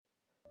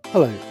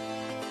Hello,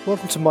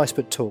 welcome to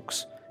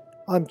micebook.talks.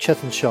 I'm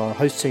Chetan Shah,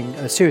 hosting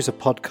a series of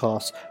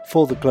podcasts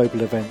for the global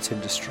events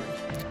industry.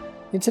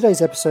 In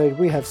today's episode,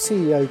 we have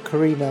CEO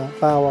Carina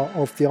Bauer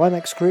of the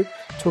IMEX Group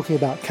talking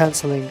about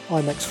cancelling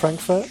IMEX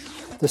Frankfurt,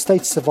 the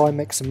status of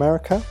IMEX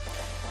America,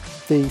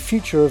 the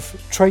future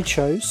of trade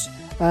shows,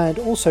 and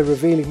also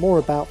revealing more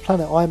about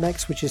Planet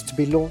IMEX, which is to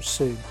be launched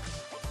soon.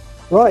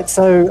 Right,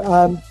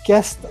 so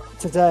guest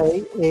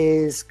today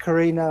is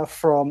Carina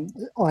from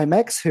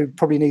IMEX, who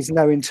probably needs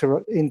no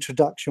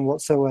introduction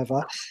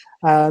whatsoever,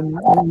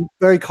 and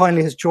very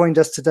kindly has joined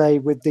us today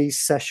with these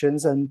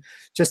sessions. And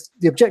just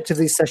the objective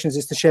of these sessions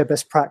is to share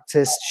best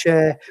practice,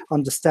 share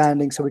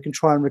understanding, so we can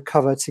try and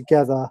recover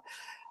together.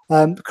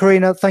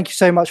 Carina, thank you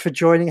so much for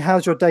joining.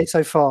 How's your day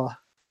so far?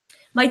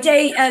 My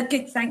day,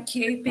 good, thank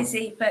you.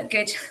 Busy, but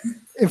good.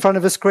 In front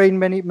of a screen,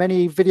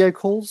 many video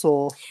calls,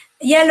 or?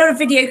 Yeah, a lot of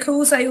video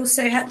calls. I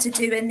also had to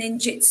do a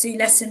ninjutsu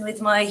lesson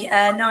with my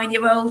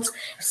 9-year-old.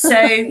 So,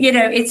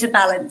 it's a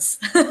balance.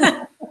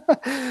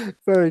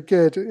 Very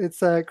good.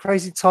 It's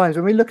crazy times.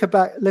 When we look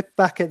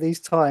back at these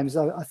times,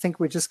 I think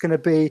we're just going to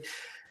be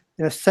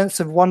in a sense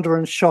of wonder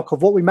and shock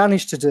of what we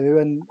managed to do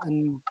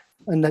and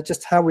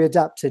just how we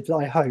adapted,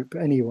 I hope,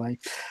 anyway.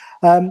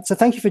 So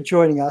thank you for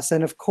joining us.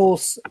 And of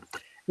course,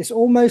 it's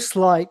almost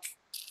like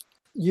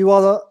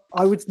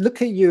I would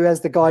look at you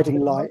as the guiding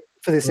light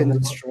for this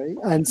industry,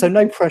 and so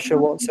no pressure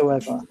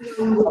whatsoever.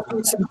 I've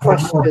got some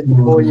questions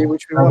for you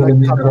which we want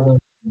to cover.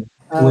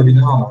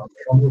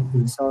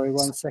 Sorry,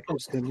 1 second, I'm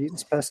just going to mute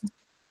this person.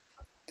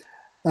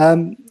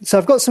 So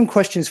I've got some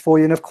questions for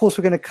you, and of course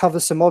we're going to cover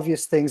some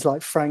obvious things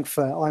like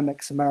Frankfurt,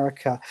 IMEX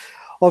America,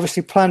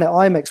 obviously Planet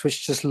IMEX,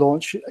 which just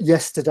launched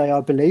yesterday,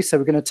 I believe, so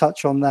we're going to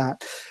touch on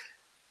that.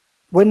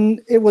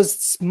 When it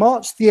was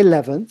March the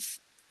 11th,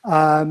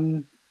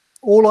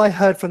 all I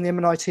heard from the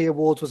MIT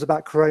Awards was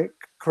about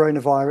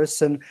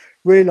coronavirus, and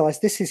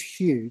realized this is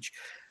huge.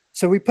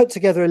 So we put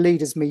together a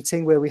leaders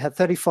meeting where we had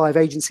 35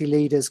 agency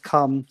leaders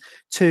come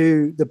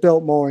to the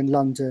Biltmore in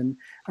London,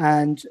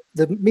 and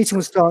the meeting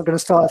was going to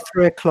start at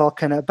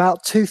 3:00, and at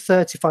about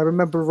 2:30, if I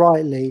remember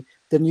rightly,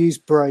 the news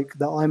broke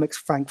that IMEX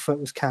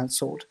Frankfurt was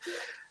cancelled.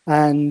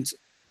 And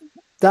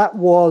that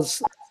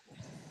was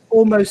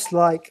almost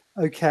like,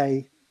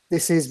 okay,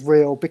 this is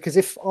real, because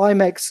if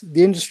IMEX,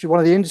 the industry, one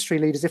of the industry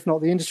leaders, if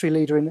not the industry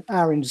leader in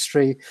our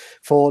industry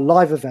for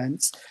live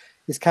events,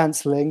 is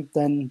cancelling,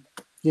 then,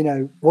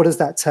 what does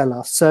that tell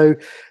us? So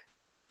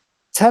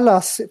tell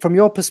us, from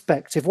your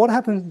perspective, what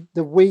happened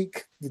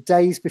the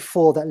days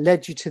before that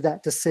led you to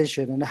that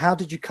decision, and how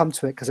did you come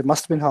to it? Because it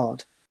must have been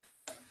hard.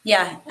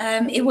 Yeah,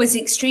 it was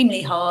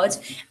extremely hard,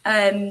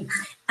 and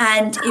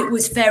it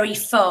was very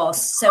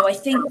fast. So I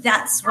think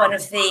that's one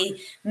of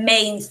the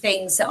main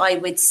things that I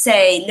would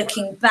say.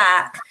 Looking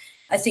back,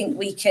 I think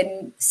we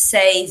can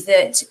say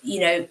that,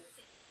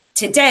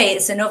 today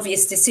it's an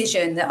obvious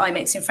decision that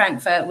IMEX in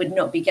Frankfurt would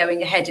not be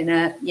going ahead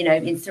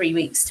in 3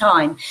 weeks'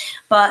 time.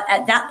 But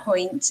at that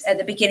point, at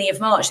the beginning of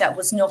March, that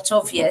was not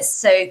obvious.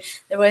 So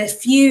there were a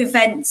few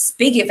events,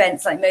 big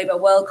events like Mobile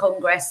World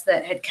Congress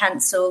that had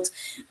cancelled.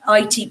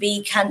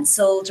 ITB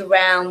cancelled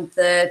around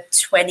the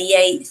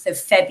 28th of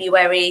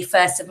February,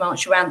 1st of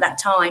March, around that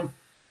time.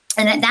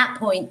 And at that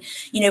point,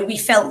 we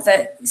felt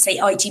that, say,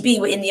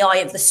 ITB were in the eye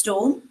of the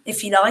storm,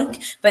 if you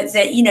like, but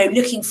that,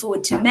 looking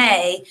forward to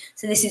May,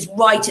 so this is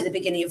right at the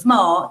beginning of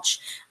March,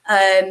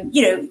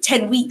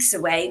 10 weeks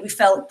away, we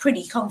felt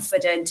pretty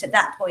confident at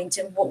that point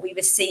in what we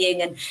were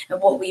seeing and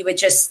what we were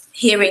just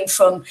hearing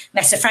from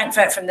Messe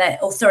Frankfurt, from the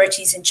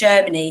authorities in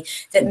Germany,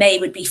 that May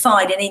would be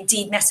fine. And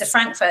indeed, Messe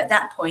Frankfurt at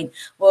that point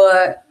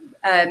were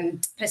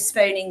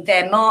postponing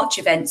their March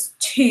events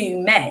to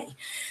May.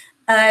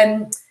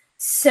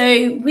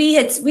 So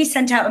we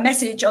sent out a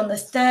message on the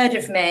 3rd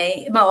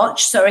of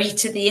March,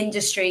 to the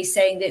industry,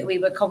 saying that we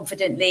were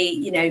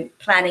confidently,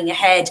 planning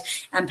ahead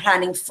and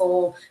planning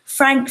for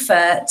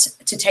Frankfurt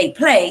to take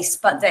place,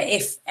 but that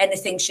if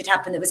anything should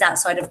happen that was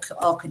outside of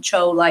our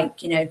control,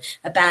 like,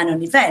 a ban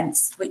on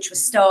events, which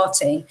was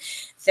starting,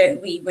 that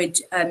we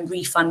would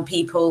refund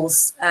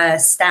people's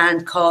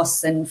stand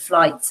costs and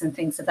flights and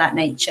things of that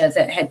nature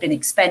that had been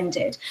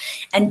expended.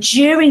 And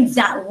during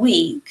that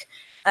week,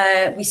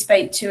 we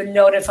spoke to a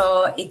lot of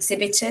our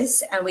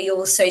exhibitors, and we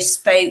also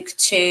spoke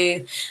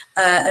to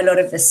a lot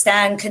of the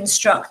stand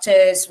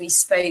constructors. We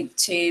spoke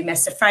to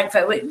Messe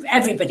Frankfurt,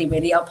 everybody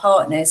really, our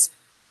partners.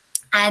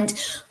 And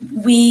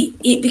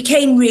it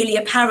became really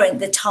apparent,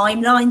 the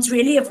timelines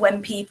really of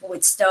when people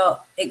would start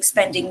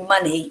expending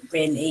money,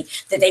 really,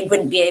 that they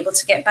wouldn't be able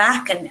to get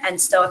back, and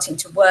starting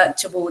to work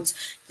towards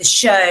the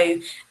show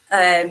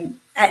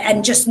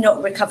and just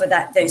not recover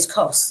those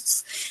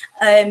costs.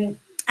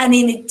 And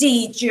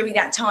indeed, during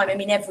that time,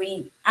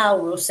 every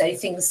hour or so,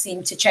 things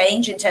seemed to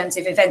change in terms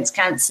of events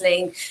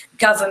cancelling,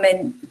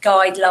 government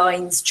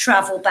guidelines,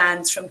 travel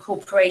bans from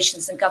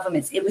corporations and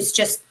governments. It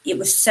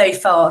was so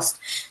fast.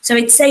 So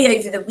I'd say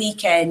over the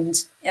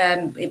weekend,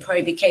 it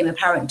probably became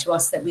apparent to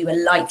us that we were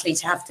likely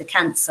to have to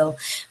cancel,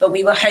 but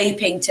we were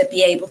hoping to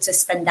be able to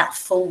spend that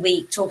full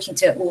week talking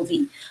to all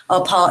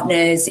our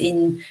partners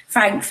in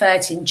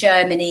Frankfurt, in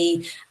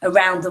Germany,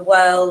 around the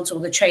world, all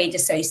the trade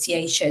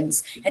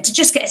associations, and to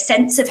just get a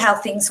sense of how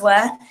things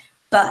were.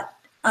 But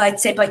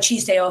I'd say by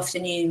Tuesday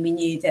afternoon, we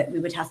knew that we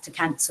would have to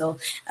cancel.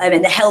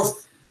 And the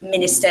health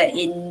minister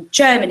in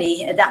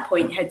Germany at that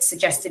point had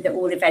suggested that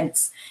all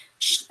events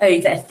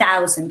over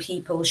 1,000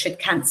 people should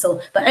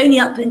cancel, but only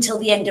up until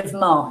the end of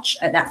March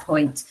at that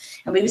point.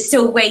 And we were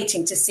still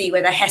waiting to see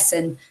whether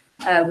Hessen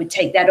would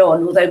take that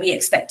on, although we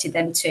expected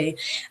them to.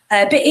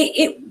 But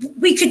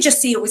we could just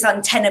see it was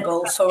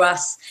untenable for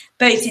us,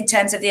 both in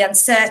terms of the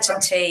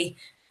uncertainty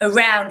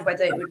around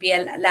whether it would be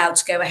allowed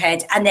to go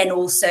ahead, and then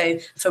also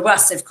for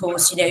us, of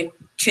course,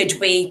 could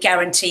we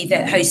guarantee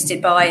that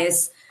hosted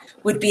buyers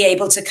would be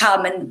able to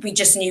come? And we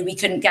just knew we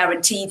couldn't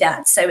guarantee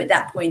that. So at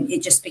that point,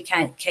 it just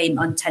became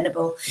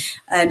untenable.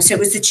 So it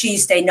was the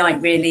Tuesday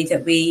night, really,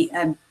 that we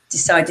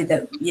decided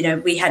that,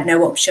 we had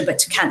no option but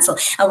to cancel.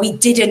 And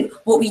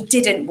what we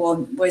didn't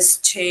want was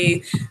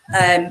to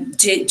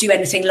do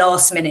anything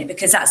last minute,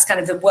 because that's kind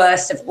of the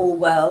worst of all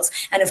worlds.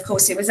 And of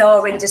course, it was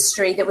our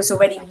industry that was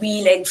already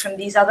reeling from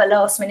these other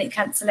last minute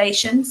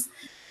cancellations.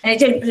 And I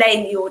don't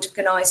blame the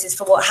organisers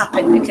for what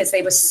happened, because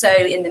they were so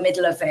in the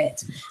middle of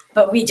it.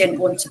 But we didn't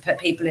want to put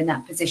people in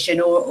that position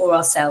or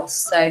ourselves.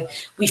 So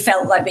we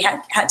felt like we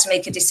had to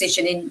make a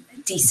decision in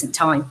decent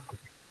time.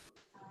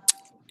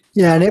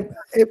 Yeah, and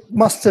it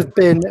must have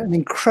been an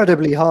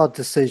incredibly hard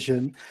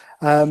decision.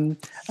 Was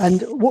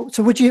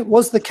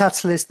the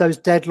catalyst those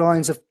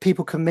deadlines of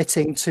people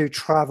committing to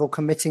travel,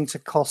 committing to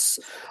costs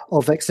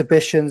of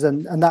exhibitions,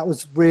 and that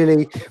was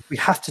really, we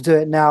have to do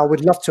it now.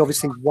 We'd love to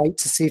obviously wait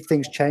to see if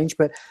things change,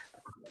 but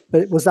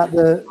was that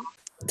the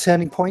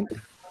turning point?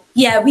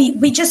 Yeah,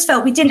 we just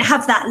felt we didn't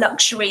have that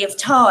luxury of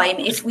time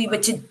if we were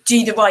to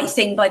do the right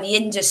thing by the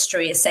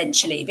industry,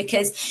 essentially,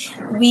 because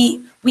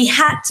we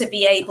had to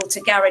be able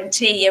to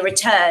guarantee a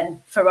return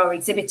for our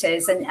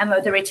exhibitors, and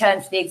the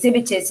return for the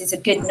exhibitors is a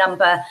good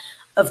number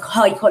of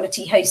high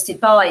quality hosted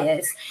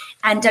buyers.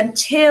 And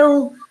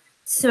until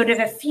sort of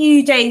a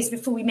few days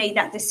before we made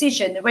that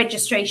decision, the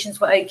registrations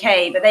were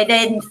okay, but they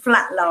then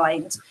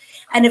flatlined.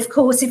 And of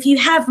course, if you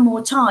have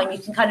more time, you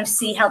can kind of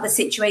see how the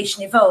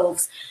situation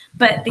evolves.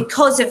 But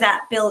because of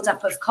that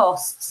build-up of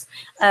costs,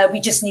 we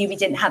just knew we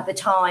didn't have the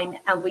time,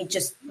 and we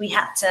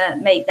had to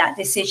make that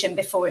decision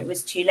before it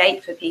was too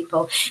late for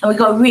people. And we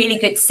got a really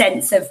good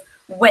sense of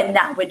when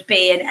that would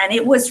be. And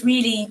it was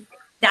really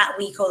that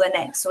week or the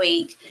next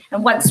week.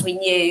 And once we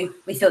knew,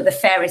 we thought the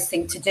fairest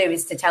thing to do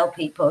is to tell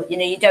people.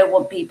 You don't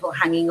want people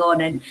hanging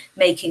on and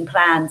making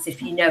plans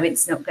if you know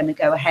it's not going to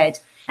go ahead.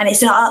 And it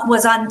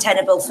was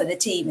untenable for the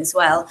team as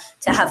well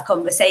to have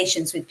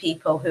conversations with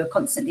people who are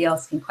constantly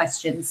asking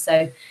questions.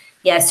 So,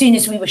 yeah, as soon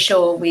as we were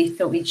sure, we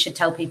thought we should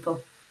tell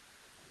people.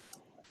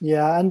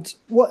 Yeah, and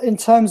what in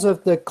terms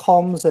of the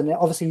comms, and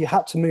obviously you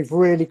had to move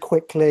really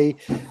quickly.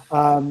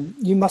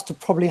 You must have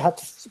probably had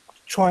to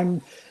try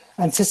and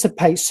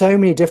anticipate so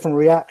many different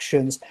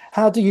reactions.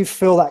 How do you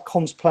feel that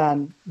comms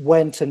plan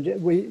went, and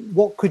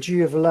what could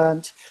you have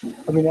learned?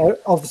 I mean,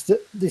 obviously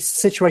this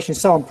situation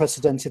is so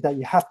unprecedented that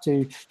you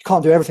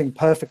can't do everything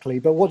perfectly,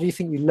 but what do you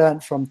think you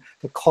learned from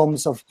the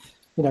comms of,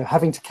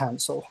 having to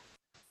cancel?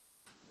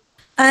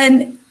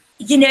 The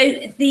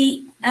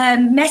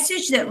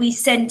message that we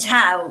sent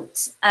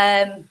out,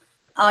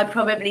 I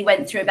probably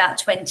went through about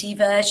 20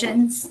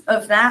 versions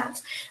of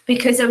that,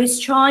 because I was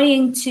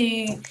trying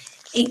to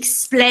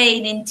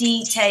explain in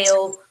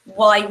detail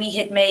why we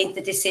had made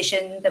the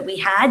decision that we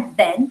had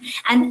then.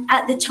 And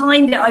at the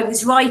time that I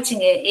was writing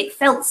it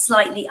felt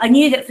I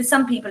knew that for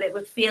some people it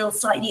would feel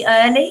slightly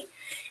early.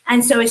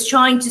 And so I was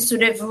trying to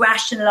sort of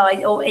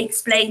rationalize or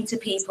explain to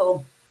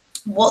people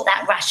what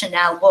that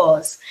rationale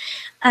was.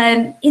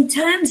 In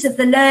terms of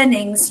the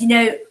learnings,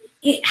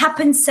 it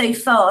happened so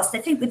fast. I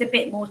think with a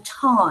bit more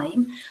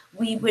time,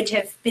 we would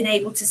have been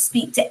able to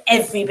speak to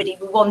everybody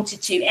we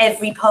wanted to,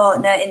 every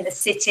partner in the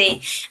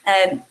city,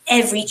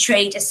 every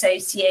trade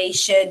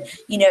association,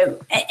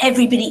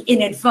 everybody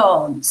in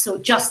advance or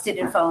just in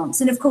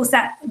advance. And of course,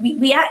 that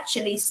we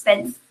actually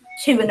spent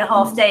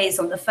 2.5 days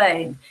on the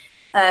phone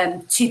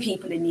to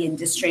people in the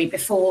industry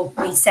before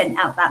we sent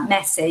out that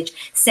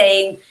message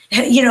saying,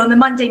 on the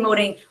Monday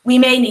morning, we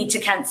may need to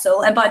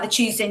cancel. And by the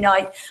Tuesday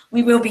night,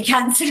 we will be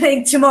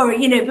cancelling tomorrow,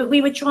 but we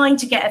were trying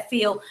to get a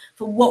feel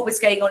for what was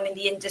going on in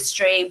the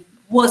industry.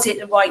 Was it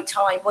the right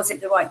time? Was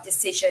it the right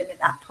decision at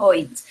that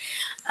point?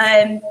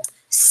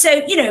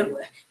 So,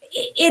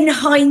 in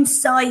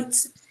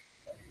hindsight,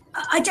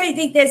 I don't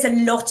think there's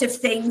a lot of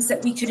things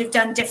that we could have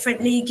done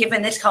differently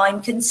given the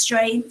time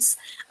constraints.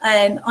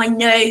 I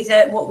know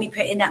that what we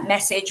put in that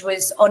message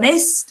was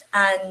honest,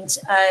 and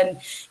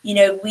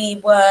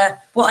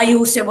what I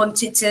also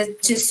wanted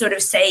to sort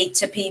of say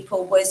to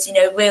people was,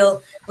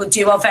 we'll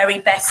do our very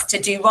best to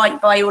do right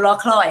by all our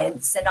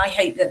clients, and I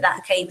hope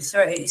that came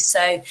through.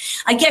 So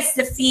I guess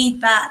the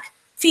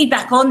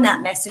feedback on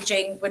that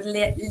messaging would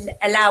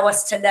allow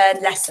us to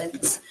learn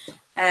lessons.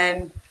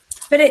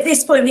 But at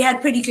this point, we had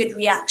pretty good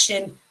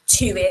reaction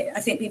to it. I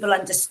think people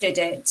understood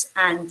it,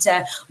 and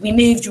we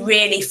moved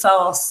really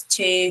fast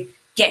to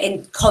get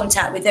in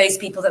contact with those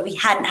people that we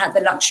hadn't had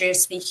the luxury of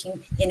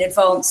speaking in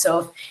advance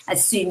of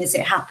as soon as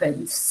it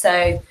happened.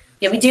 So,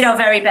 yeah, we did our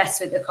very best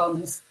with the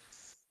comms.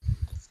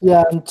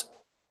 Yeah, and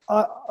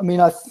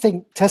I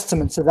think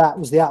testament to that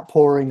was the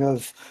outpouring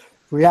of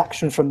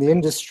reaction from the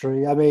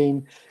industry. I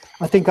mean,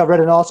 I think I read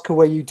an article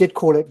where you did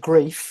call it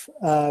grief,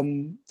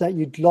 that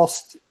you'd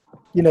lost,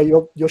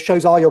 your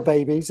shows are your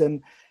babies,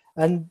 and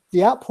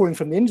the outpouring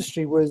from the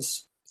industry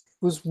was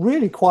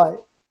really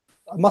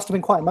must have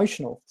been quite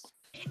emotional.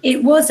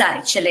 It was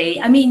actually.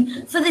 I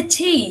mean, for the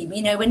team,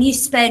 when you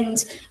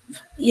spend,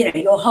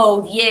 your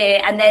whole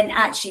year, and then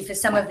actually for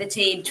some of the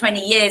team,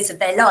 20 years of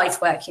their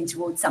life working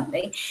towards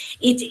something,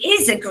 it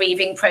is a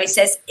grieving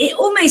process. It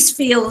almost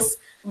feels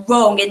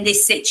wrong in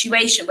this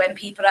situation when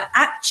people are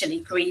actually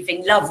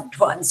grieving loved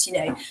ones,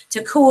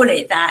 to call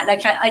it that.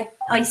 Like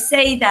I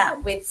say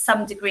that with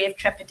some degree of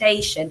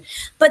trepidation,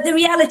 but the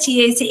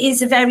reality is it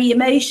is a very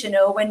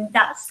emotional when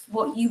that's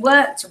what you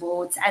work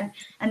towards and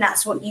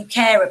that's what you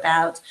care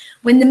about.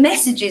 When the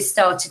messages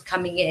started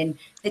coming in,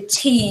 the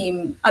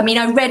team, I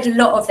read a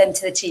lot of them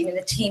to the team, and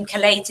the team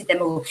collated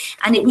them all,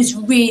 and it was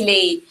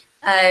really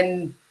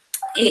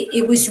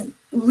it was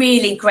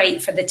really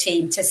great for the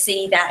team to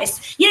see that.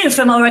 It's,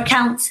 from our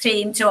accounts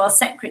team to our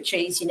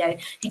secretaries,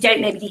 who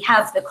don't maybe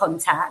have the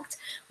contact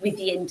with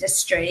the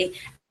industry.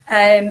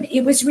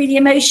 It was really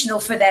emotional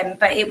for them,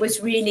 but it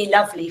was really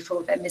lovely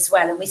for them as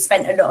well. And we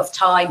spent a lot of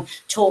time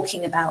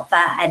talking about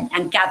that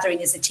and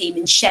gathering as a team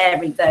and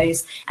sharing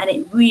those. And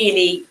it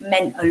really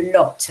meant a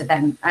lot to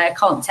them. I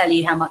can't tell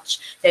you how much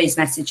those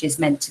messages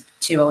meant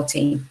to our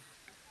team.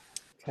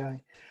 Okay.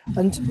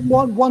 And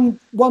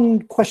one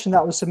question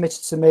that was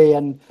submitted to me,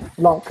 and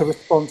like a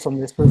response on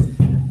this, was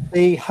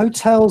the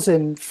hotels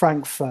in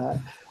Frankfurt.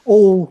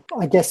 All,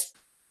 I guess,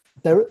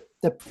 they're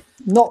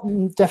not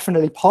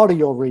definitely part of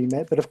your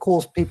remit, but of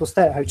course, people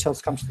stay at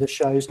hotels, come to the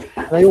shows,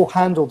 and they all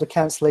handle the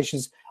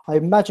cancellations, I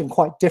imagine,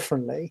 quite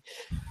differently.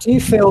 Do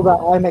you feel that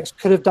IMEX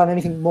could have done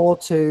anything more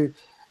to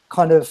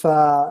kind of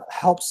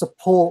help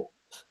support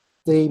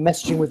the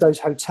messaging with those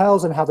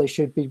hotels and how they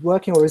should be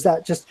working, or is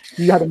that just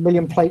you had a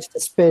million plates to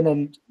spin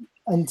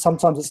and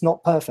sometimes it's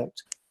not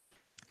perfect?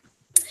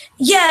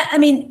 Yeah,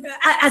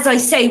 as I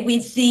say,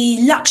 with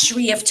the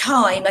luxury of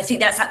time, I think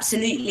that's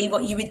absolutely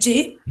what you would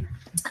do.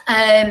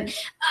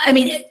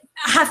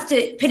 I have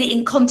to put it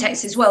in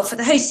context as well. For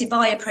the Hosted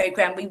Buyer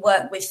program, we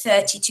work with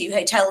 32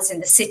 hotels in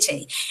the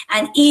city.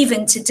 And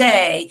even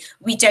today,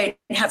 we don't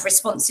have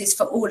responses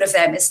for all of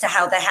them as to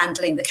how they're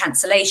handling the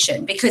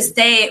cancellation, because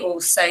they're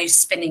also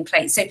spinning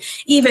plates. So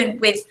even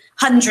with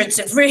hundreds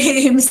of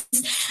rooms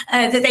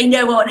that they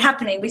know aren't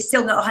happening, we're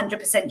still not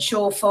 100%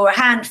 sure for a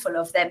handful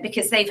of them,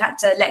 because they've had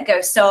to let go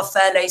of staff,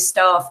 furlough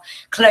staff,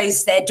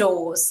 close their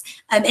doors.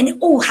 And it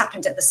all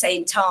happened at the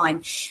same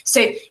time.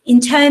 So in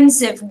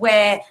terms of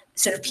where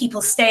sort of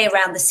people stay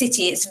around the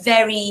city, it's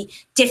very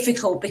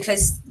difficult,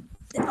 because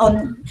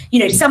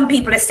some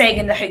people are staying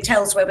in the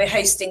hotels where we're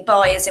hosting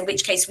buyers, in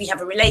which case we have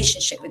a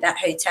relationship with that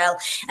hotel,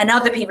 and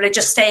other people are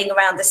just staying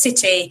around the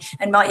city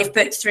and might have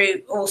booked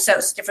through all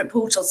sorts of different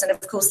portals, and of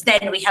course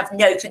then we have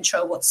no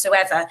control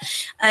whatsoever.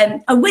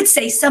 I would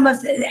say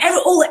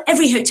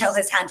every hotel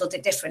has handled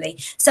it differently.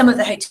 Some of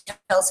the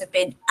hotels have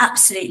been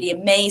absolutely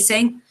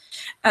amazing.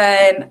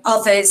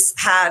 Others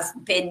have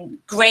been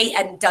great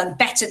and done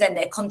better than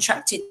their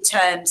contracted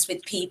terms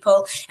with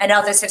people, and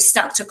others have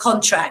stuck to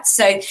contracts.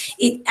 And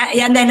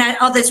then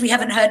others we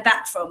haven't heard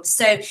back from.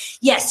 So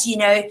yes,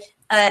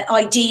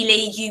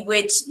 ideally you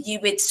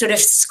would sort of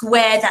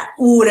square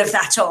all of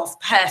that off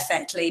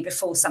perfectly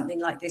before something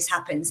like this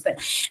happens. But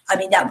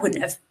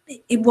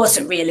it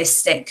wasn't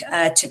realistic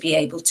to be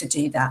able to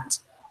do that.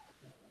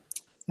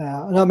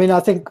 And I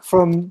think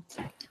from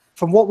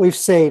what we've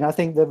seen, I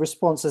think the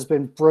response has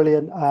been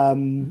brilliant.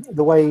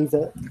 The way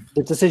that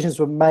the decisions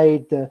were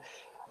made, the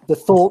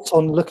thoughts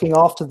on looking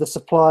after the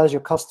suppliers, your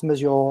customers,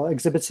 your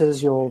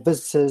exhibitors, your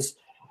visitors,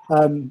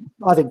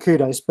 I think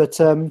kudos. But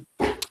I'm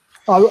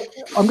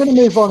going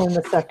to move on in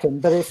a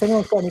second. But if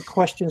anyone's got any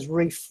questions,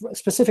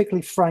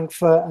 specifically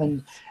Frankfurt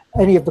and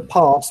any of the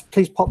past,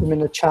 please pop them in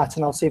the chat,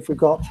 and I'll see if we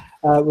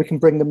can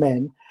bring them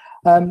in.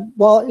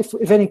 Well,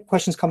 if any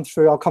questions come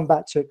through, I'll come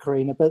back to it,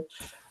 Carina. But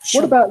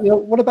sure.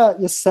 What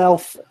about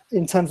yourself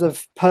in terms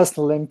of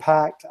personal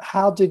impact?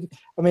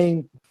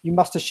 You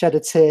must have shed a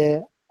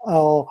tear.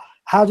 Or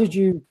how did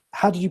you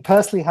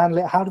personally handle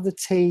it? How did the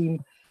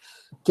team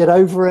get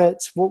over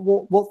it?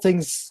 What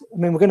things?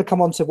 We're going to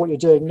come on to what you're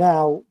doing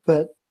now,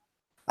 but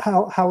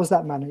how was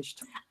that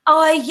managed?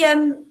 I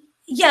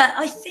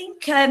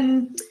think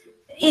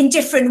in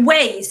different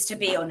ways, to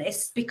be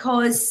honest,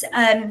 because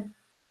that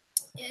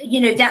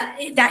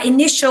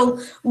initial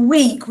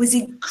week was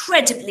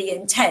incredibly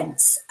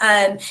intense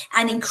and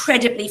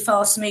incredibly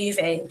fast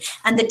moving,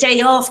 and the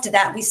day after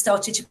that we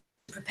started to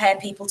prepare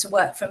people to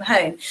work from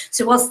home.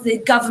 So whilst the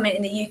government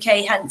in the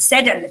UK hadn't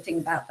said anything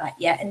about that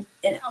yet, and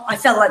I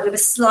felt like we were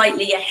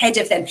slightly ahead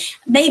of them,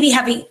 maybe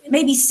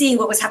seeing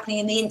what was happening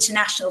in the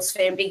international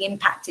sphere and being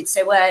impacted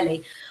so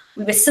early,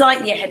 we were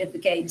slightly ahead of the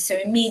game. So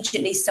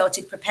immediately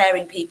started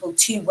preparing people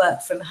to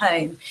work from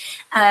home.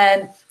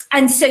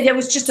 And so there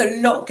was just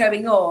a lot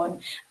going on.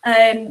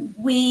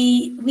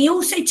 We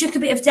also took a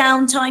bit of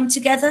downtime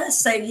together.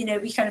 So,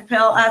 we kind of put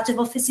our out of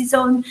offices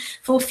on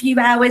for a few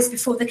hours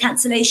before the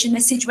cancellation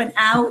message went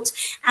out.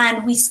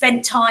 And we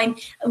spent time,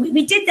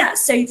 we did that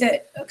so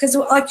that, because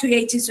I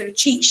created sort of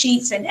cheat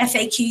sheets and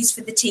FAQs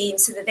for the team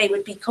so that they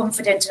would be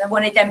confident. And I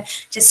wanted them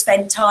to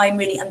spend time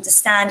really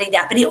understanding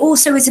that. But it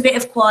also was a bit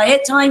of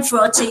quiet time for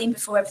our team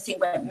before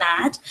everything went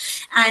mad.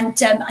 And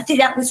I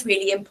think that was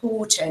really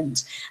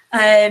important.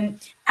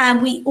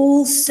 And we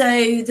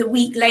also, the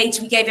week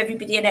later, we gave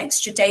everybody an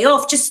extra day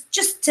off just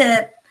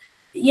to,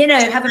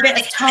 have a bit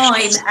of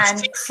time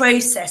and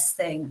process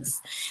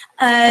things.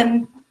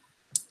 And,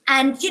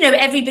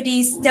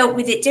 everybody's dealt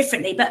with it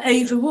differently. But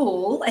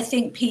overall, I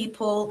think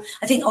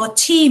our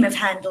team have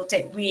handled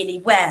it really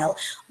well.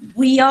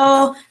 We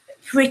are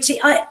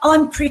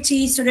I'm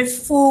pretty sort of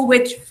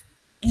forward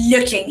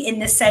looking in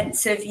the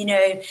sense of,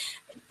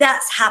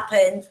 that's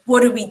happened.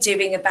 What are we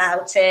doing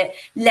about it?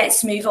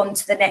 Let's move on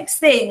to the next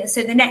thing. And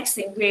so the next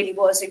thing really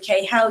was,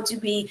 okay, how do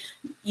we,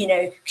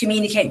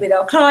 communicate with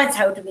our clients?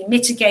 How do we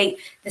mitigate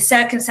the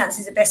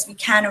circumstances the best we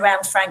can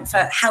around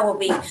Frankfurt? How are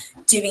we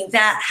doing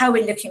that? How are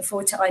we looking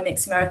forward to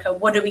IMEX America?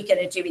 What are we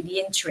going to do in the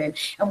interim?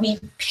 And we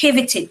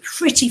pivoted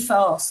pretty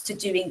fast to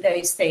doing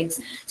those things.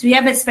 So we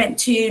haven't spent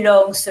too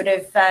long sort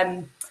of,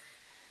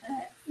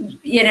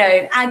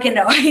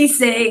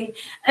 agonizing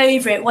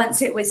over it.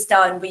 Once it was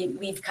done,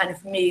 we've kind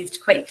of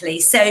moved quickly.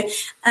 So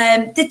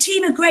the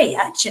team are great,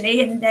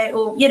 actually, and they're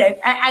all,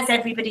 as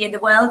everybody in the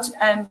world,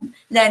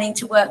 learning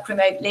to work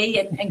remotely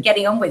and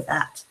getting on with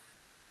that.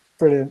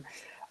 Brilliant.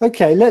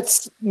 Okay,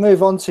 let's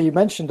move on to, you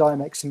mentioned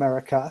IMEX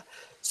America.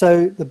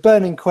 So the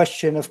burning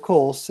question, of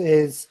course,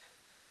 is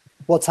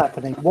what's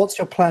happening? What's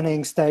your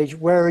planning stage?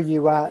 Where are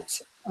you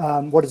at?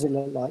 What does it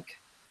look like?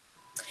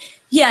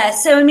 Yeah,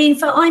 so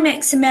for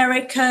IMEX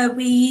America,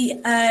 we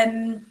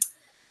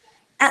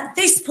at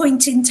this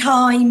point in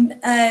time,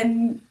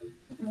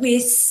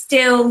 we're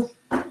still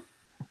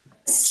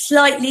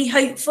slightly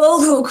hopeful,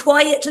 or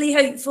quietly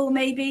hopeful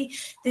maybe,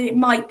 that it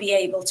might be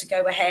able to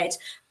go ahead,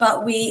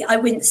 but I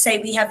wouldn't say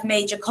we have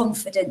major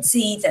confidence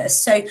either.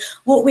 So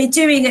what we're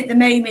doing at the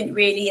moment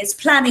really is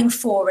planning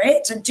for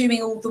it and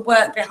doing all the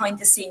work behind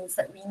the scenes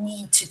that we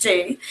need to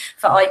do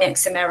for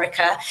IMEX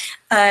America.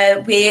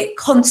 We're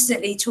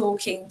constantly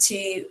talking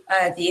to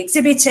the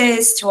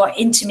exhibitors, to our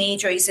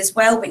intermediaries as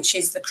well, which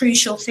is the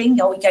crucial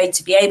thing. Are we going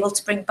to be able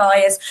to bring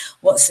buyers?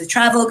 What's the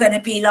travel going to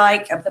be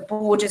like? Are the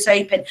borders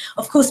open?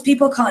 Of course,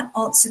 people can't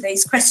answer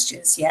those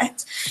questions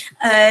yet.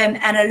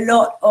 And a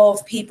lot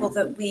of people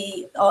that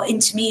our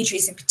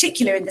intermediaries in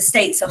particular in the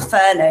States, are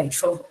furloughed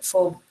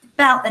for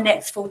about the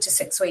next 4 to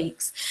 6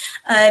 weeks.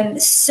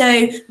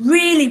 So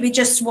really we're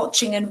just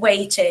watching and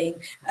waiting.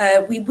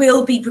 We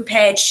will be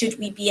prepared should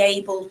we be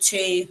able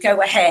to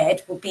go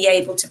ahead. We'll be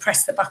able to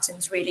press the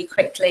buttons really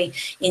quickly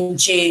in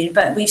June.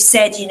 But we've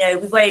said,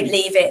 we won't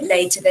leave it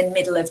later than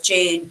middle of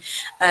June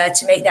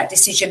to make that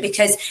decision,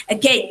 because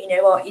again,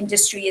 our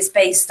industry is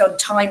based on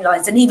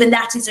timelines, and even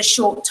that is a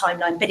short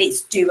timeline, but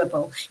it's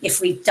doable if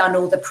we've done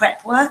all the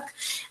prep work.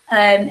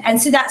 And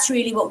so that's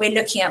really what we're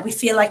looking at. We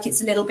feel like it's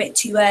a little bit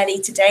too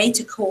early today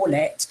to call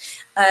it,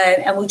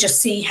 and we'll just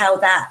see how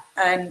that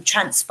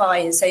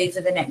transpires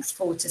over the next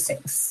 4 to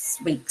 6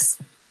 weeks.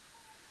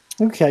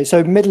 Okay,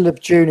 so middle of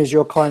June is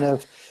your kind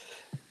of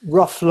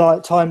rough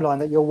timeline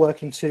that you're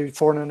working to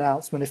for an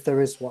announcement, if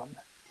there is one.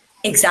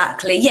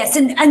 Exactly, yes.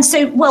 And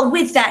so, well,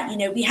 with that,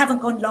 we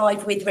haven't gone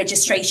live with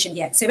registration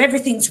yet. So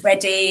everything's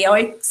ready. Our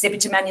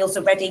exhibitor manuals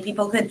are ready.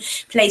 People can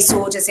place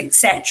orders,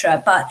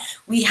 etc. But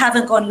we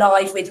haven't gone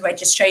live with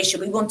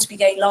registration. We want to be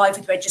going live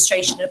with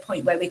registration at a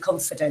point where we're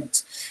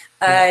confident.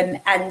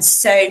 And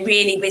so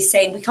really we're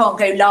saying we can't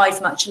go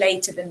live much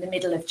later than the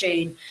middle of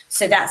June.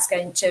 So that's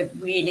going to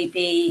really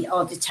be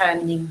our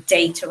determining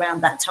date around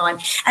that time.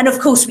 And of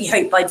course, we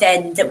hope by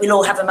then that we'll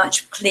all have a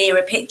much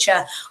clearer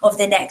picture of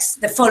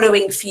the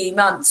following few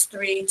months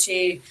through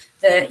to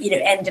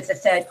the end of the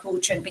third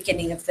quarter and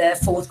beginning of the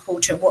fourth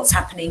quarter, and what's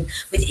happening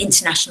with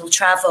international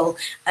travel,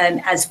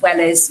 as well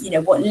as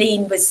what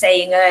Lean was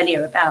saying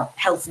earlier about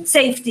health and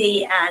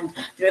safety and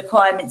the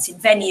requirements in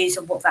venues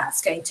and what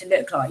that's going to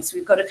look like. So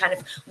we've got to kind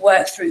of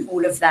work through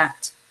all of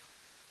that.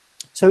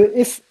 So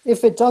if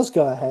it does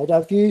go ahead,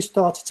 have you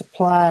started to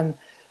plan,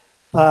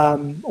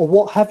 or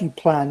what have you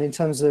planned in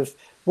terms of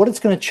what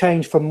it's going to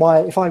change from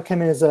if I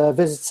came in as a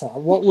visitor,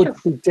 what would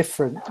be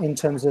different in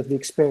terms of the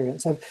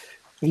experience?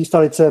 Have you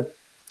started to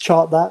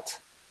chart that?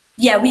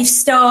 Yeah, we've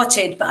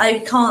started, but I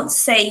can't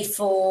say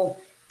for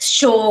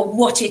sure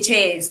what it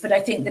is. But I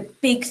think the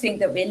big thing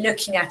that we're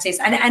looking at is,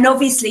 and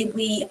obviously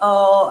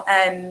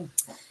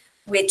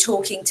we're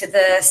talking to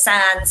the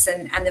Sands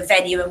and the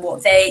venue and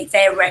what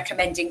they're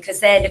recommending, because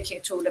they're looking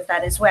at all of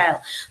that as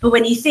well. But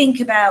when you think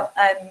about,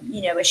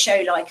 a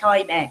show like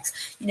IMEX,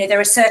 there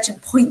are certain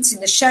points in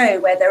the show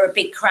where there are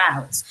big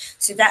crowds.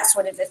 So that's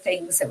one of the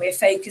things that we're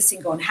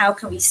focusing on. How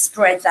can we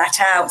spread that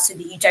out so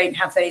that you don't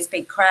have those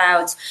big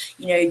crowds?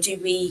 Do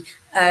we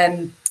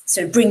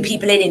sort of bring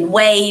people in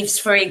waves,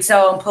 for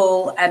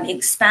example,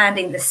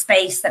 expanding the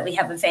space that we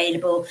have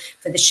available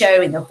for the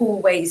show in the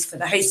hallways, for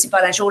the hosted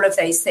by lounge, all of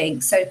those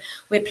things. So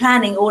we're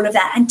planning all of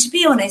that. And to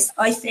be honest,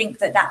 I think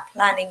that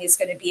planning is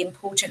going to be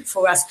important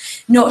for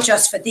us, not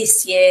just for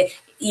this year,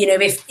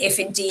 if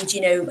indeed,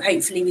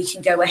 hopefully we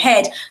can go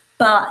ahead,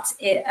 but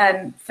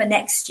for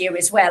next year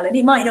as well. And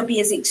it might not be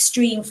as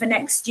extreme for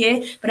next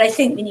year, but I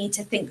think we need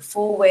to think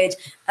forward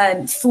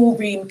for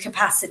room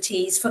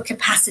capacities, for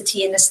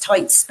capacity in this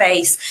tight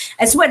space,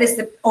 as well as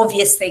the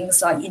obvious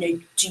things like,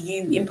 do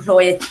you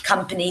employ a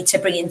company to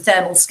bring in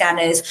thermal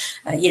scanners,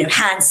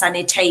 hand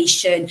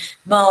sanitation,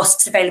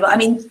 masks available? I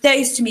mean,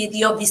 those to me are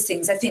the obvious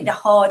things. I think the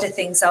harder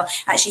things are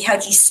actually how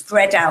do you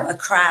spread out a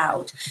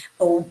crowd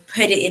or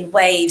put it in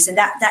waves? And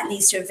that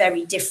leads to a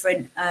very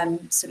different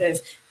sort of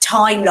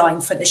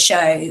timeline for the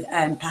show,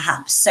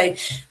 perhaps. So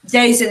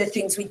those are the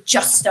things we're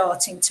just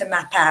starting to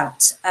map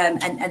out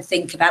and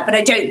think about, but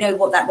I don't know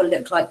what that will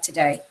look like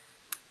today.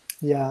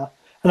 Yeah,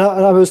 and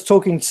I was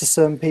talking to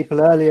some people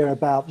earlier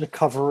about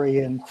recovery,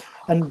 and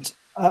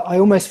I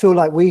almost feel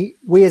like we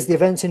as the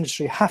events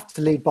industry have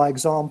to lead by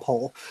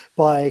example.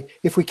 By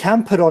if we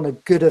can put on a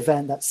good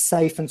event that's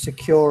safe and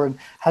secure and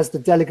has the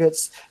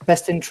delegates'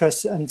 best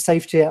interests and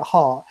safety at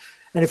heart,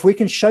 and if we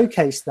can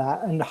showcase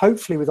that, and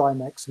hopefully with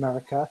IMEX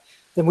America,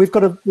 then we've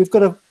got a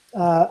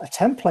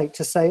template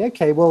to say,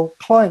 okay, well,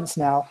 clients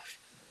now,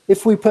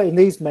 if we put in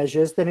these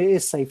measures, then it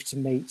is safe to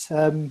meet.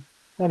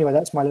 Anyway,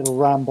 that's my little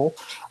ramble.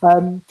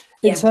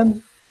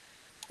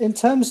 In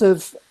terms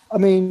of, I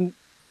mean,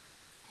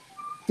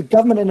 the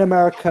government in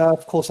America,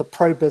 of course, are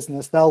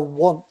pro-business. They'll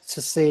want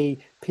to see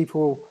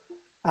people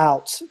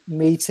out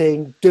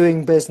meeting,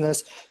 doing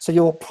business. So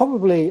you're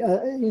probably,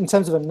 in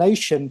terms of a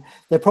nation,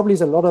 there probably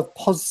is a lot of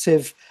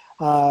positive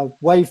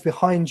wave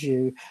behind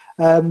you.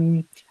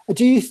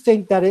 Do you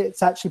think that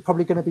it's actually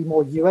probably going to be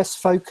more US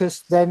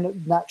focused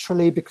then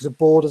naturally because of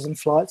borders and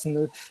flights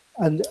and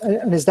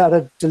is that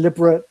a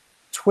deliberate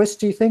twist,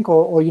 do you think,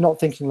 or you're not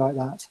thinking like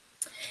that?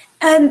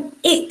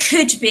 It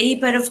could be,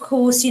 but of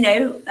course,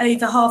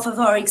 over half of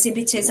our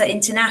exhibitors are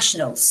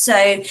international. So,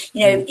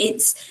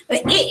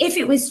 if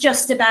it was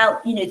just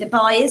about, the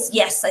buyers,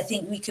 yes, I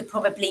think we could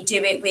probably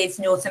do it with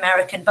North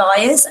American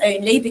buyers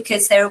only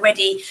because they're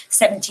already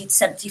 70 to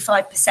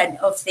 75%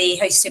 of the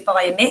hosted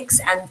buyer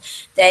mix, and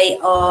they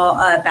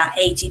are about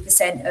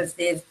 80% of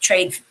the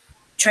trade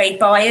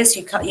buyers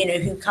who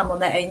come on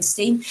their own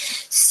steam.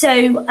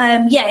 So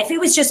if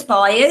it was just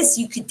buyers,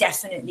 you could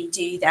definitely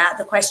do that.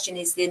 The question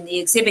is then the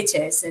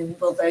exhibitors, and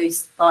will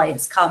those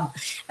buyers come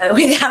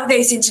without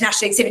those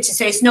international exhibitors?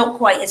 So it's not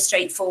quite as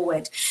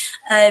straightforward.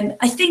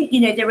 I think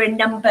there are a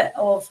number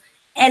of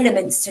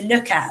elements to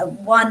look at.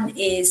 One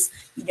is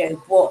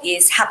what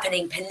is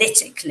happening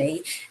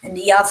politically, and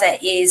the other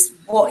is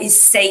what is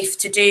safe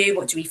to do,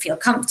 what do we feel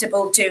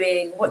comfortable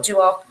doing, what do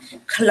our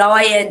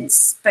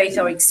clients, both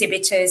our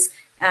exhibitors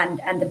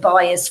and the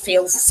buyers,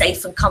 feel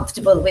safe and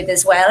comfortable with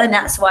as well. And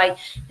that's why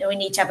we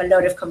need to have a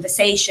lot of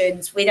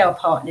conversations with our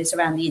partners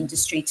around the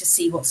industry to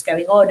see what's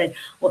going on and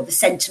what the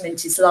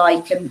sentiment is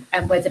like,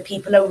 and whether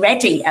people are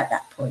ready at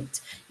that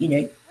point.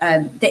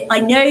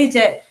 I know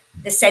that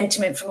the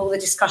sentiment from all the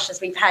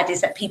discussions we've had is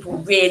that people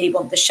really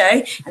want the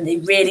show, and they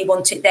really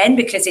want it then,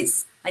 because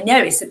I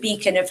know it's a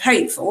beacon of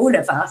hope for all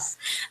of us,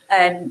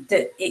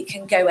 that it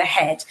can go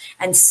ahead.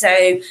 And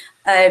so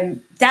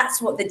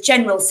that's what the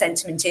general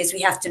sentiment is.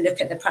 We have to look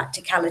at the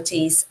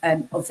practicalities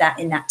of that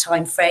in that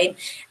time frame.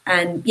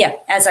 And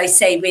as I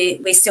say,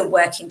 we're still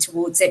working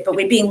towards it, but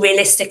we're being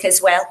realistic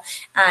as well,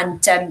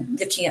 and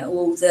looking at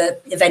all the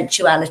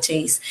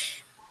eventualities.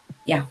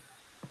 Yeah.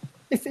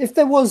 If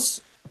there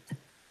was,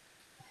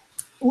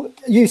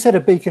 you said a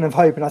beacon of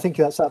hope, and I think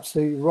that's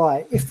absolutely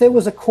right. If there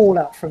was a call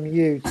out from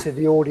you to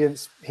the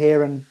audience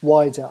here and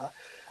wider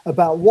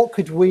about what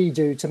could we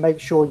do to make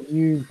sure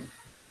you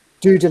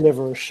do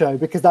deliver a show,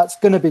 because that's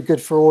going to be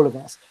good for all of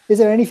us. Is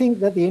there anything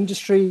that the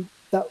industry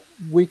that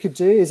we could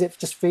do? Is it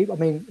just feet? I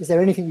mean, is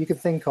there anything you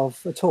could think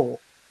of at all?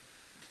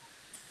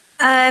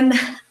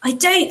 I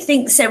don't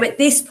think so at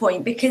this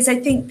point, because I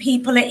think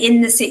people are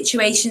in the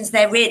situations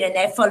they're in, and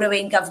they're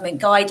following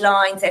government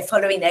guidelines, they're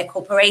following their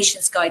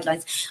corporations'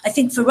 guidelines. I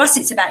think for us,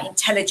 it's about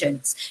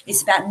intelligence.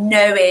 It's about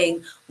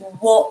knowing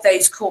what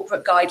those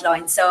corporate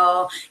guidelines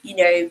are.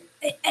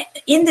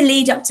 In the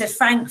lead up to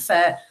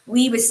Frankfurt,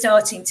 we were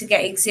starting to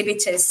get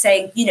exhibitors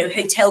saying,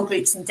 hotel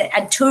groups and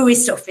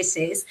tourist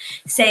offices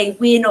saying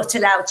we're not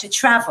allowed to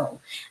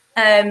travel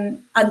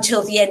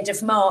until the end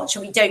of March,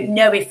 and we don't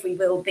know if we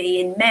will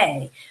be in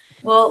May.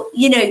 Well,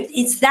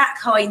 it's that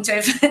kind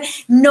of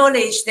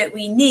knowledge that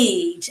we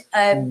need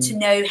to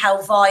know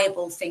how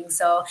viable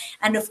things are.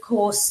 And of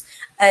course,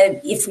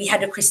 if we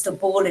had a crystal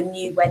ball and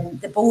knew when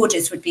the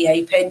borders would be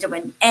opened and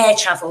when air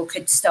travel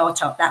could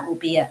start up, that will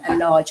be a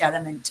large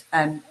element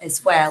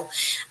as well.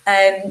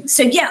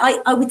 So, yeah,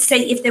 I would say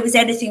if there was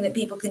anything that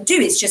people can do,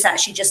 is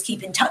just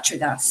keep in touch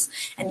with us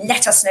and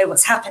let us know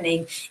what's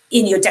happening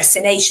in your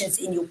destinations,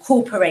 in your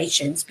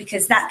corporations,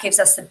 because that gives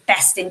us the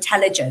best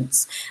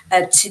intelligence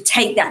to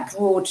take that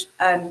broad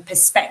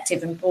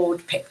perspective and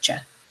broad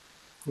picture.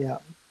 Yeah.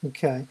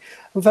 Okay.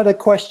 We've had a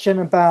question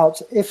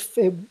about if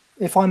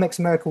IMEX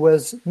America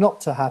was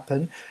not to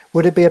happen,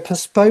 would it be a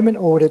postponement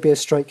or would it be a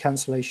straight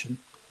cancellation?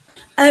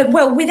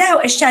 Well,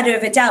 without a shadow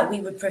of a doubt, we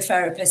would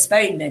prefer a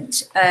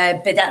postponement,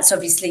 but that's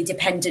obviously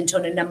dependent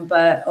on a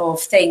number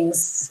of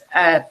things,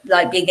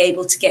 like being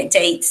able to get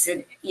dates,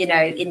 in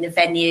the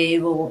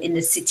venue or in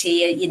the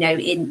city,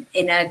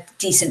 in a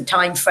decent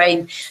time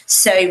frame.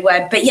 So,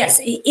 but yes,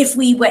 if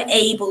we were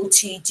able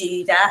to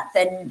do that,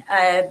 then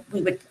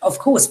we would, of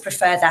course,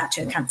 prefer that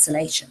to a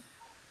cancellation.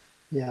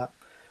 Yeah.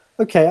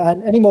 Okay.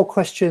 And any more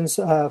questions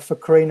for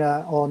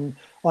Carina on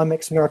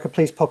IMEX America,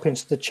 please pop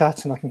into the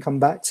chat and I can come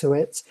back to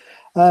it.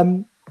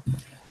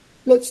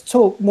 Let's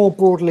talk more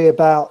broadly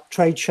about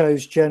trade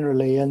shows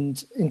generally,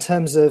 and in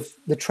terms of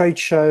the trade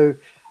show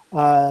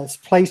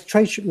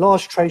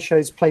large trade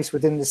shows placed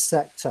within the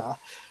sector.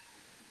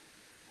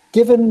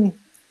 Given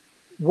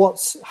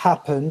what's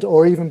happened,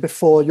 or even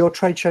before, your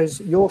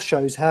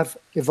shows have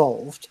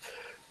evolved.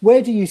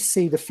 Where do you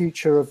see the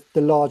future of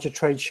the larger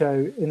trade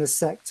show in the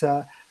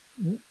sector?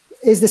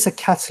 Is this a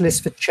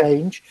catalyst for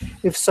change?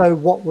 If so,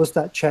 what was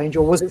that change,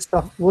 or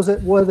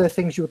were there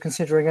things you were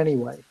considering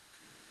anyway?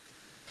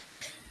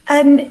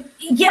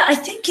 Yeah, I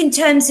think in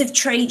terms of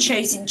trade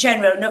shows in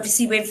general, and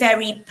obviously we're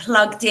very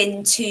plugged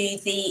into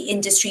the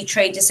industry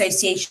trade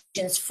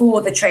associations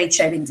for the trade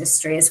show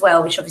industry as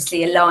well, which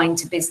obviously align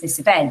to business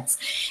events.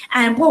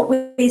 And what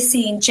we're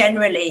seeing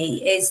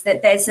generally is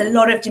that there's a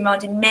lot of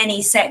demand in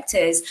many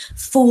sectors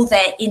for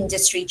their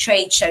industry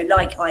trade show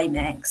like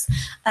IMEX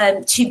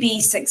to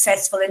be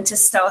successful and to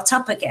start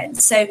up again.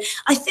 So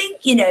I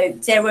think,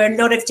 there were a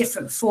lot of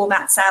different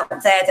formats out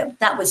there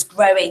that was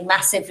growing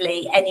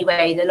massively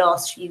anyway the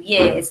last few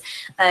years.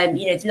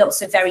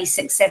 Lots of very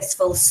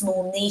successful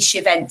small niche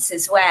events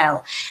as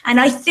well. And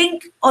I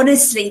think,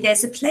 honestly,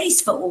 there's a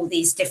place for all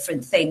these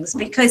different things,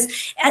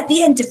 because at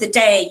the end of the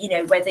day,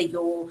 whether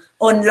you're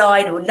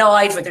online or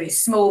live, whether it's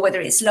small,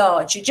 whether it's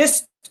large,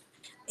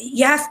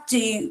 you have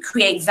to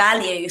create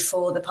value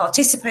for the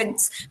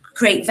participants,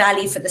 create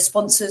value for the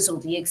sponsors or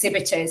the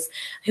exhibitors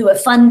who are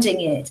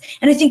funding it.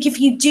 And I think if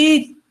you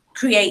do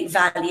create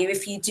value,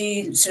 if you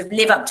do sort of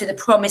live up to the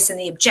promise and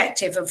the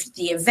objective of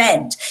the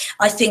event,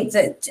 I think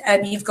that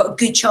you've got a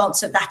good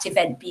chance of that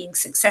event being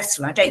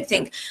successful. I don't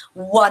think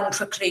one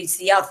precludes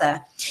the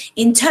other.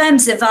 In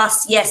terms of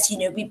us, yes,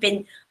 we've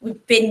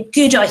been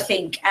good, I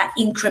think, at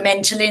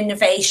incremental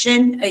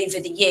innovation over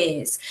the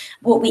years.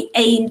 What we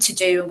aim to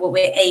do, and what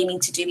we're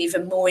aiming to do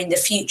even more in the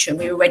future, and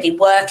we're already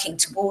working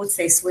towards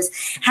this, was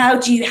how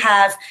do you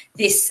have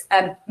this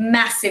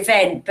mass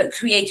event but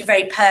create a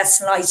very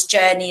personalised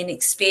journey and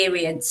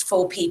experience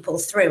for people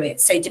through it.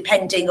 So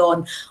depending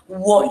on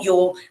what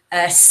your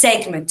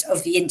segment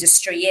of the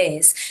industry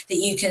is, that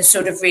you can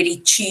sort of really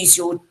choose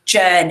your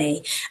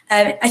journey.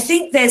 I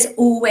think there's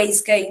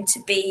always going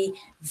to be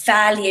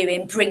value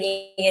in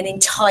bringing an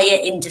entire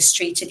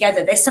industry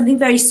together. There's something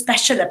very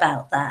special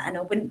about that, and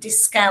I wouldn't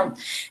discount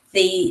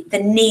the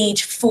need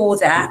for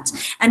that.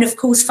 And of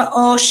course, for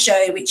our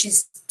show, which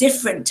is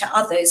different to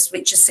others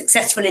which are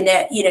successful in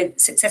their,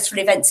 successful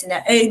events in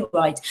their own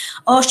right,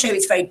 our show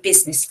is very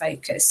business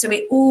focused. So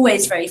we're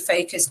always very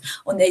focused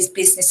on those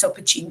business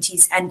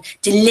opportunities and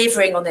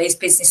delivering on those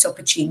business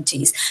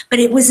opportunities. But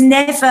it was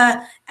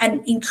never,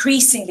 and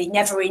increasingly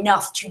never,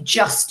 enough to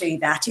just do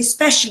that,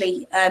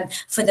 especially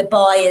for the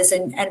buyers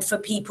and for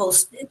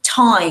people's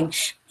time.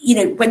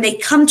 When they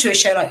come to a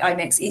show like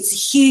IMEX,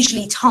 it's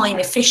hugely time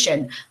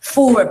efficient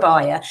for a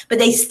buyer, but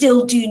they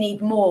still do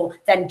need more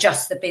than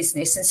just the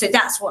business. And so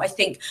that's what I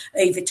think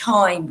over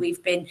time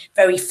we've been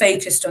very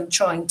focused on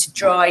trying to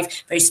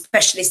drive, very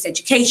specialist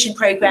education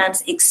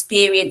programs,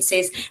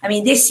 experiences. I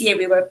mean, this year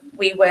we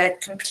were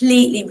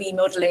completely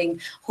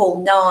remodeling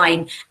Hall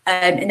 9,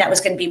 and that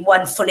was going to be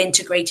one full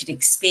integrated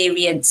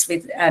experience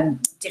with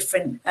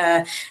different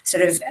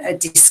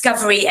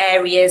discovery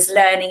areas,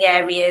 learning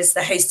areas,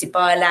 the hosted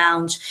buyer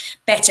lounge,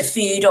 better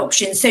food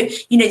options. So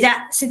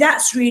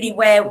that's really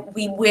where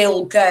we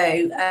will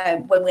go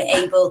when we're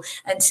able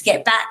to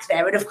get back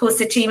there. And of course,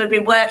 the team have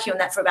been working on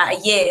that for about a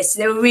year, so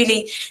they were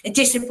really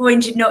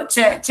disappointed not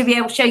to be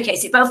able to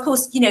showcase it. But of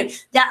course,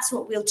 that's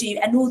what we'll do,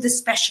 and all the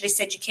specialist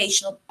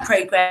educational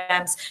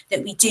programs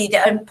that we do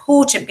that are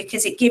important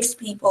because it gives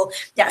people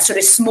that sort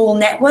of small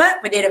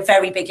network within a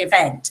very big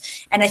event.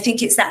 And I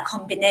think it's that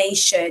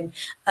combination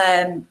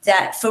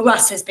that for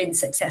us has been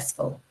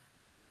successful.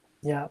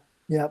 Yeah.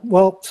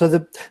 Well, so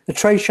the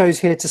trade show's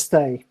here to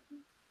stay.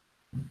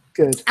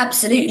 good?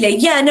 Absolutely.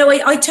 Yeah, no,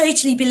 I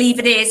totally believe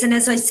it is. And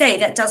as I say,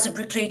 that doesn't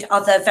preclude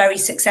other very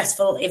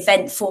successful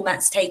event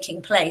formats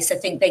taking place. I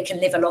think they can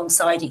live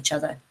alongside each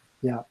other.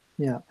 Yeah,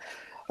 yeah.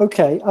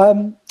 Okay.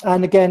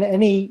 And again,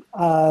 any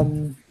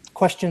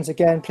questions,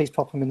 again, please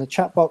pop them in the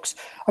chat box.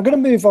 I'm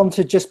going to move on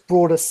to just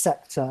broader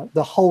sector,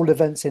 the whole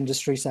events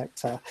industry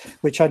sector,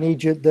 which I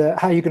need you,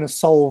 how you're going to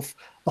solve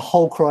the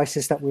whole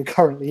crisis that we're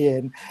currently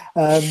in.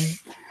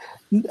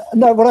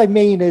 No, what I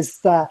mean is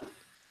that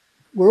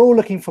we're all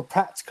looking for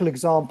practical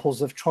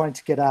examples of trying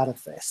to get out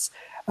of this.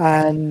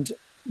 And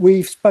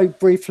we've spoke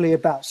briefly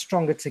about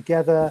Stronger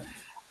Together,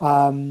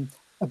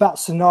 about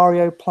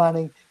scenario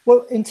planning.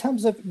 Well, in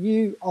terms of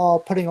you are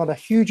putting on a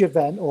huge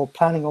event or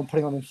planning on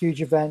putting on a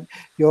huge event,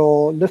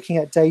 you're looking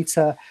at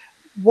data.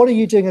 What are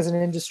you doing as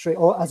an industry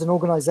or as an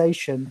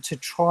organization to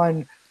try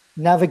and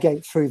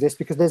navigate through this?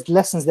 Because there's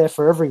lessons there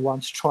for everyone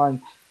to try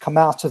and come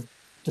out of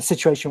the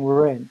situation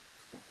we're in.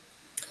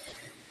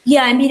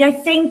 Yeah, I mean, I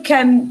think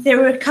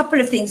there are a couple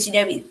of things,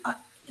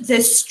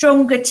 the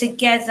Stronger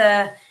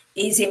Together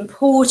is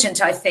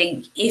important, I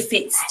think, if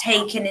it's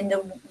taken in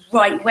the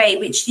right way,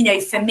 which,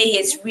 for me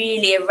is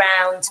really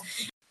around,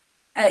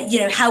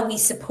 how we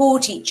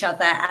support each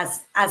other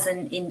as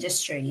an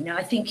industry.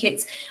 I think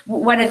it's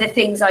one of the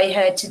things I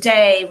heard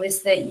today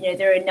was that,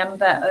 there are a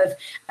number of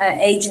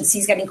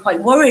agencies getting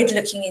quite worried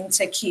looking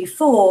into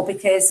Q4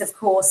 because, of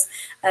course,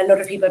 a lot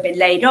of people have been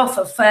laid off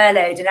or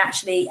furloughed and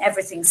actually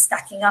everything's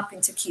stacking up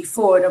into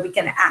Q4 and are we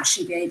going to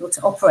actually be able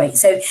to operate?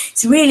 So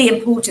it's really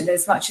important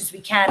as much as we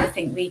can. I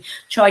think we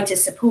try to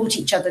support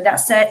each other.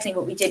 That's certainly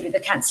what we did with the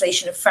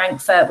cancellation of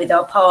Frankfurt, with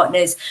our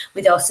partners,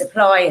 with our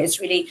suppliers,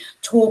 really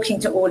talking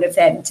to all of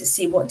them to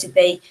see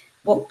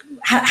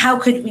how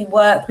could we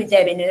work with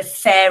them in the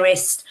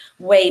fairest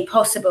way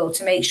possible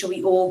to make sure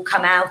we all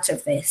come out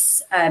of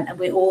this and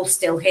we're all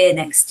still here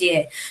next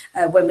year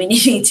when we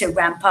need to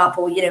ramp up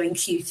or, in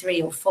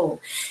Q3 or 4.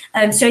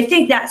 So I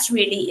think that's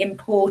really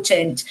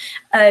important.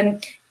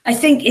 I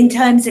think in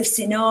terms of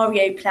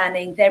scenario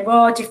planning, there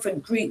are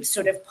different groups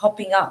sort of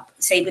popping up,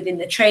 say within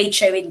the trade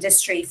show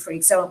industry, for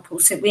example.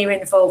 So we're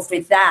involved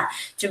with that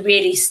to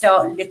really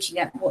start looking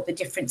at what the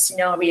different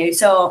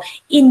scenarios are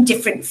in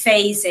different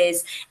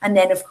phases. And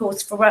then, of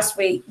course, for us,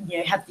 we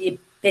have the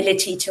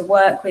ability to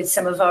work with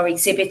some of our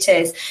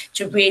exhibitors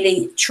to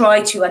really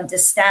try to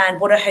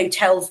understand what are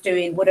hotels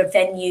doing, what are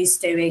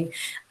venues doing,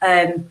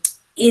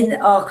 in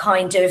our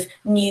kind of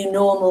new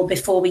normal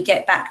before we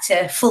get back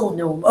to full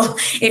normal,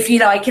 if you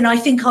like. And I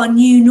think our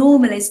new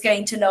normal is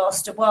going to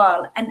last a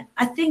while. And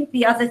I think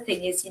the other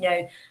thing is,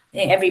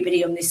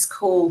 everybody on this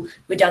call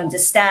would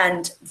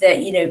understand that,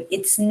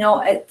 it's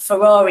not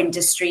for our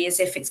industry as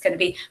if it's going to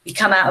be, we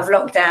come out of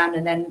lockdown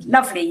and then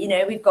lovely,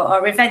 we've got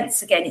our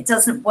events again. It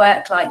doesn't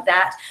work like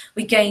that.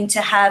 We're going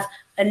to have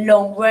a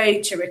long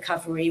road to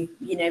recovery.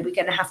 We're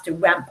going to have to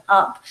ramp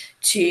up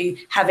to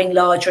having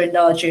larger and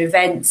larger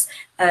events.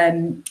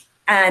 And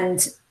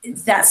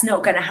that's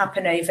not going to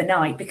happen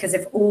overnight because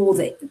of all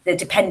the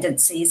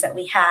dependencies that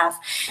we have.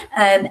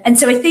 And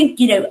so I think,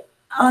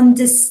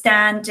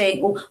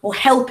 understanding or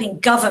helping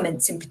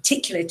governments in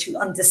particular to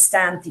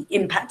understand the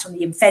impact on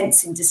the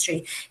events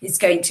industry is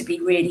going to be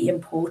really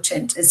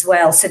important as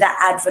well. So that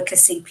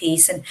advocacy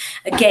piece. And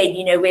again,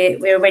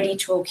 we're already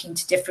talking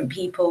to different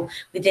people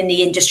within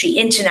the industry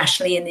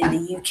internationally and in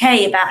the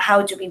UK about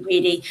how do we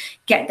really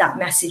get that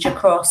message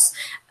across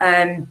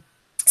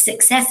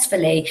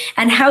successfully,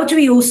 and how do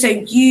we also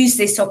use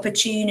this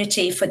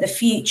opportunity for the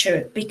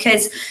future?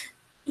 Because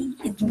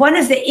one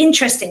of the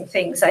interesting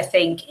things, I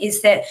think,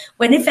 is that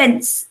when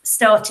events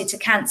started to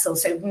cancel,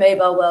 so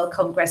Mobile World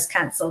Congress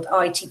cancelled,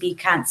 ITB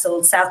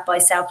cancelled, South by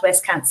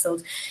Southwest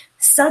cancelled,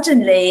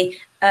 suddenly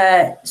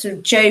sort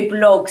of Joe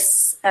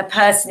Bloggs, a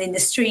person in the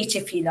street,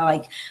 if you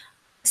like,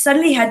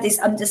 suddenly had this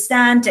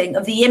understanding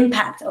of the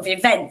impact of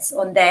events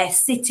on their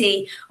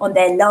city, on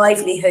their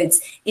livelihoods,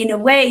 in a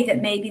way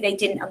that maybe they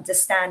didn't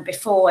understand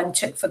before and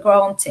took for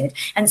granted.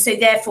 And so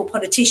therefore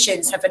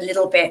politicians have a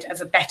little bit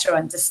of a better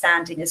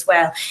understanding as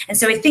well. And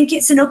so I think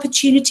it's an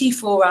opportunity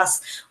for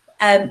us,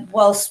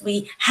 whilst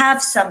we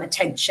have some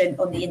attention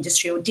on the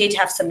industry, or did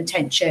have some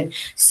attention,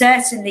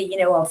 certainly,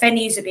 our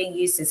venues are being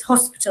used as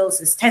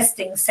hospitals, as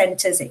testing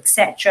centres,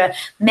 etc.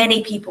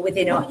 Many people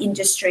within our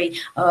industry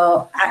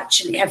are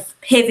actually have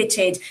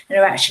pivoted and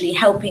are actually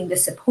helping the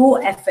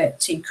support effort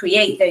to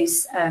create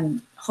those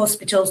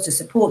hospitals, to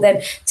support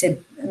them,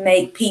 to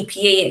make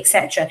PPE,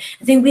 etc.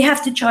 I think we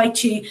have to try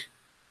to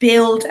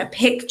build a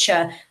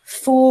picture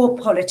for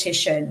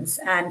politicians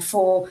and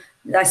for,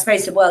 I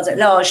suppose, the world at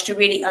large to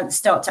really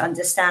start to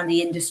understand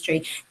the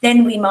industry.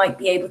 Then we might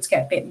be able to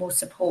get a bit more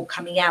support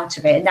coming out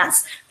of it. And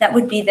that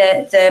would be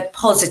the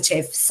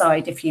positive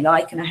side, if you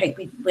like. And I hope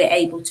we're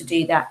able to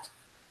do that.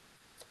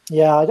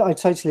 Yeah, I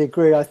totally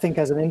agree. I think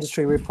as an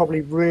industry, we're probably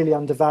really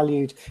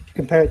undervalued. If you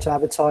compare it to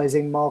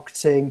advertising,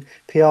 marketing,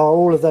 PR,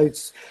 all of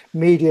those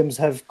mediums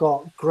have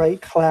got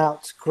great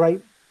clout,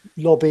 great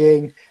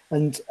lobbying.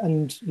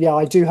 And yeah,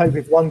 I do hope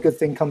if one good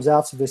thing comes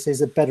out of this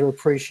is a better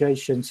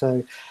appreciation.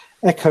 So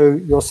echo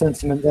your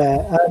sentiment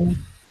there.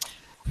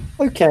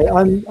 Okay,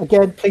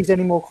 again, please,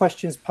 any more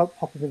questions,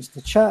 pop them into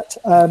the chat.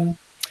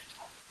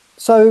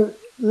 So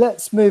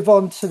let's move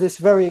on to this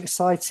very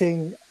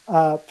exciting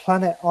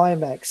Planet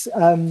IMEX.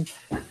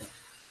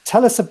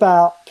 Tell us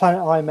about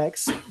Planet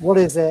IMEX. What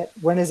is it?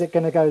 When is it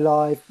going to go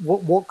live?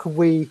 What could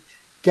we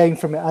gain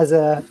from it as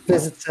a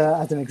visitor,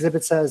 as an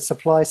exhibitor, as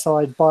supply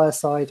side, buyer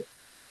side,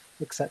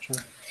 etc.?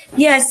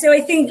 Yeah, so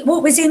I think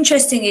what was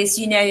interesting is,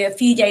 a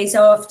few days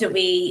after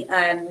we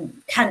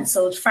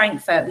cancelled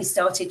Frankfurt, we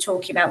started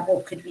talking about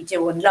what could we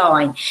do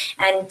online.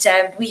 And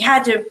we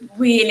had a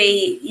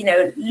really,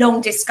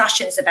 long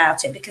discussions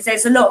about it, because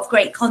there's a lot of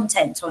great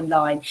content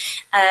online.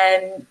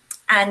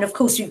 And of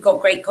course, we've got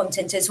great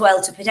content as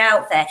well to put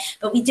out there,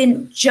 but we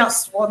didn't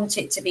just want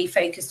it to be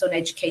focused on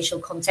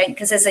educational content,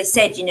 because, as I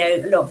said,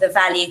 a lot of the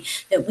value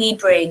that we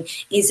bring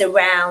is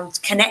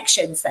around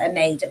connections that are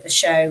made at the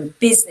show,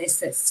 business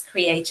that's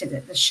created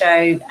at the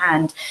show,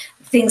 and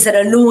things that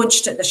are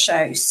launched at the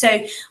show.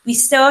 So we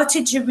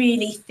started to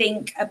really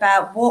think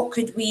about what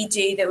could we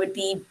do that would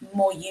be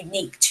more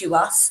unique to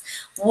us?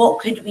 What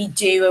could we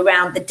do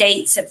around the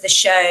dates of the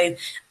show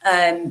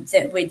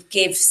that would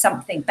give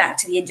something back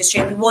to the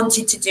industry? And we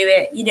wanted to do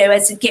it,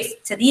 as a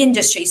gift to the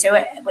industry. So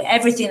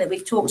everything that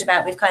we've talked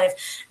about, we've kind of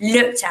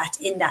looked at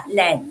in that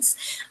lens.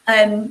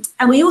 And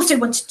we also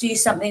wanted to do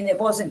something that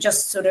wasn't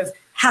just sort of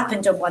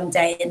happened on one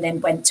day and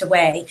then went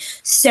away.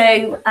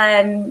 So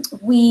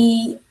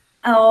we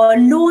are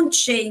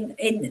launching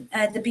in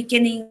the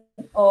beginning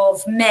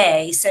of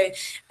May. So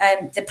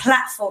the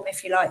platform,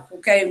 if you like, will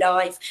go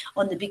live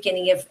at the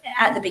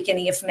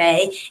beginning of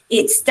May.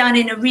 It's done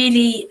in a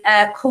really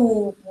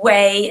cool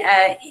way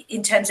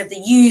in terms of the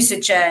user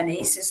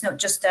journey. So it's not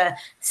just a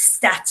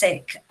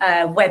static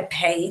web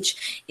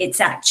page. It's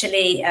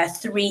actually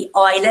 3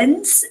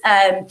 islands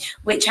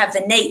which have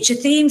the nature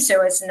theme.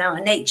 So it's now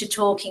a nature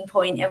talking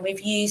point, and we've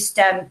used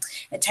a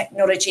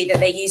technology that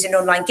they use in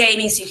online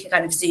gaming, so you can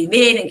kind of zoom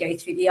in and go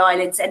through the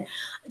islands. And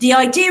the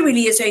idea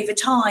really is over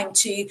time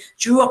to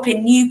drop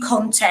in new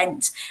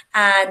content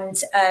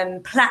and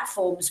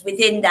platforms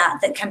within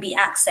that can be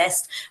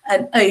accessed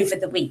over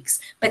the weeks.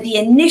 But the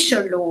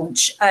initial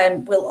launch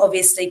will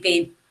obviously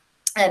be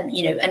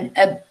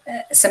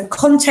some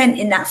content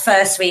in that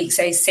first week,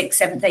 so 6th,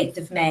 7th, 8th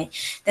of May.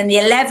 Then the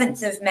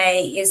 11th of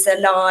May is a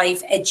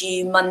live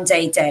Edu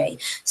Monday day.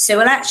 So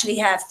we'll actually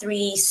have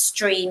 3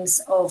 streams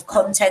of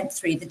content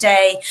through the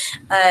day,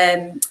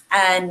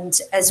 and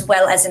as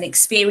well as an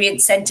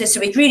experience centre. So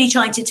we're really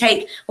trying to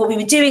take what we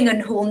were doing on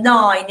Hall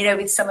 9,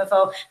 with some of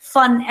our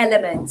fun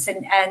elements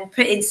and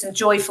put in some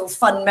joyful,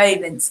 fun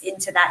moments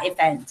into that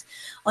event.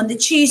 On the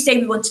Tuesday,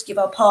 we wanted to give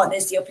our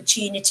partners the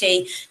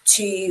opportunity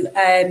to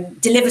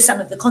deliver some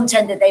of the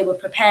content that they were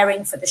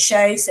preparing for the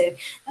show. So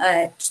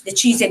the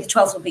Tuesday, the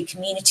 12th, will be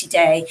Community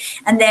Day.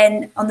 And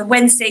then on the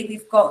Wednesday,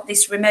 we've got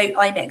this remote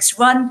IMEX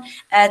run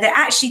that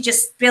actually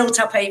just built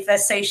up over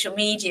social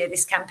media.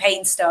 This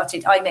campaign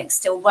started, IMEX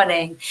Still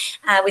Running.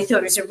 We thought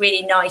it was a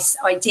really nice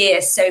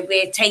idea. So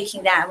we're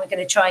taking that and we're going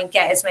to try and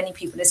get as many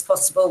people as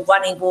possible,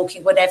 running,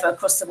 walking, whatever,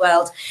 across the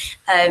world,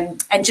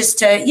 and just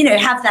to,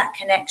 have that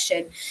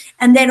connection.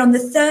 And then on the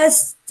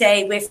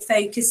Thursday, we're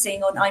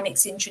focusing on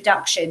IMEX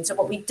introduction. So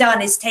what we've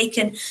done is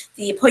taken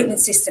the appointment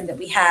system that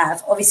we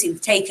have. Obviously,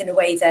 we've taken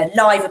away the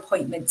live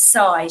appointment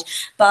side,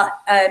 but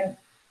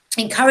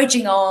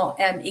encouraging our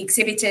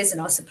exhibitors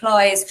and our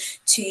suppliers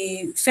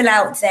to fill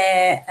out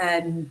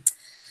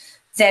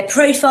their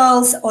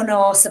profiles on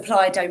our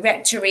supplier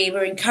directory.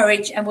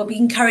 We'll be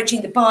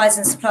encouraging the buyers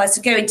and suppliers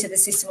to go into the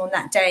system on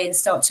that day and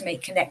start to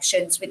make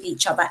connections with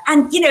each other.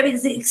 And,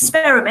 it's an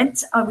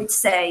experiment, I would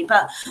say,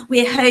 but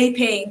we're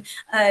hoping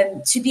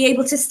to be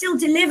able to still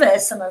deliver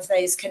some of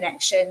those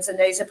connections and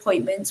those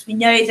appointments. We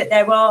know that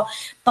there are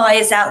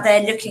buyers out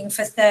there looking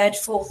for 3rd,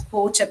 4th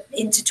quarter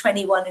into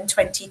 21 and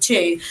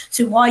 22.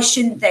 So why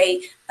shouldn't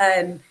they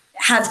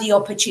have the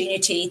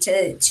opportunity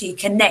to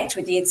connect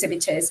with the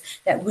exhibitors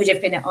that would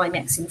have been at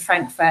IMEX in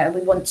Frankfurt? And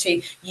we want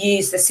to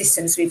use the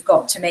systems we've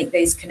got to make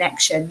those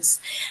connections.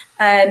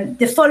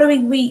 The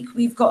following week,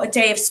 we've got a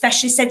day of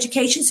specialist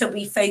education. So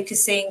we're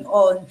focusing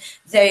on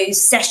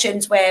those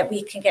sessions where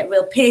we can get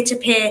real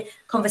peer-to-peer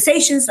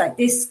conversations like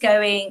this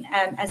going,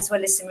 as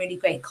well as some really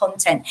great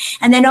content.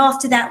 And then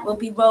after that, we'll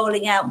be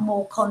rolling out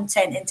more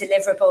content and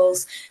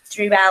deliverables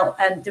throughout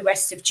the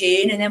rest of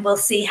June. And then we'll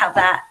see how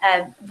that,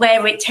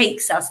 where it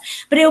takes us.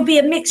 But it'll be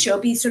a mixture.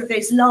 It'll be sort of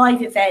those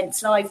live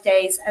events, live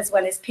days, as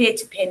well as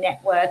peer-to-peer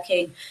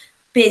networking,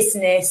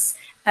 business,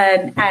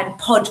 and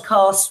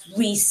podcast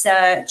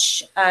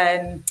research,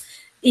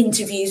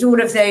 interviews,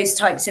 all of those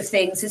types of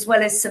things, as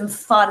well as some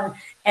fun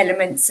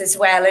elements as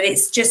well. And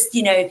it's just,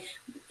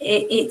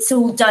 it's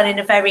all done in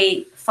a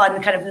very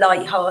fun, kind of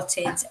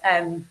light-hearted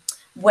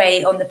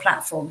way on the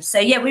platform. So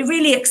yeah, we're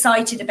really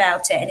excited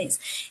about it, and it's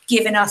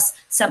given us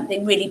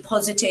something really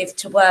positive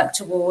to work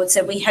towards,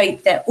 and we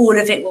hope that all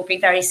of it will be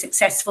very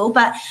successful.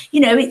 But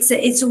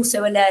it's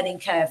also a learning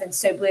curve, and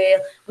so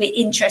we're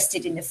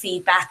interested in the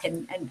feedback,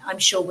 and I'm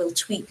sure we'll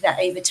tweak that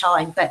over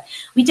time. But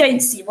we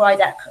don't see why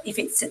that, if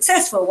it's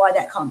successful, why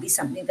that can't be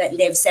something that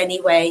lives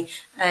anyway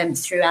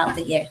throughout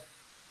the year.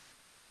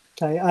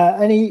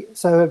 Okay.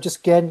 So just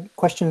again,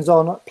 questions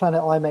on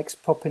Planet IMEX,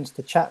 pop into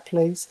the chat,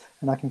 please,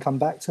 and I can come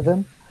back to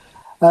them.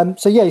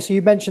 So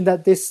you mentioned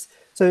that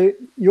so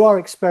you are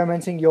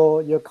experimenting.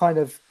 You're kind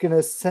of going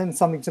to send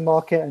something to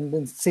market and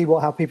then see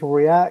how people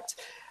react.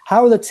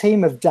 How are the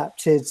team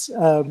adapted?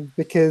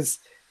 Because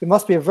it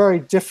must be a very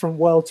different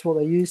world to what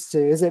they're used to.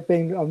 Is it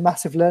being a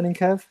massive learning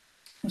curve?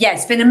 Yeah,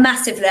 it's been a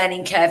massive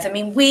learning curve. I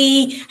mean,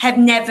 we have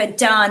never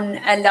done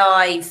a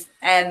live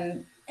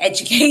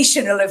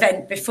educational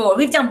event before.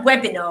 We've done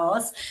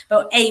webinars,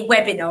 but a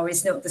webinar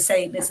is not the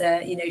same as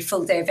a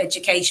full day of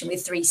education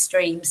with 3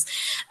 streams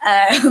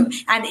and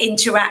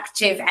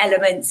interactive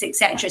elements,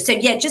 etc. So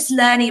yeah, just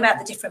learning about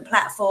the different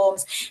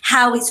platforms,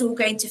 how it's all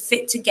going to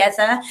fit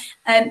together.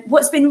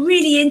 What's been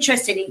really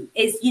interesting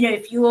is,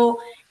 if you're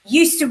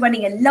used to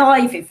running a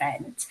live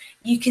event,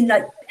 you can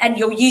and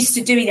you're used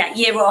to doing that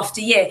year after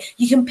year,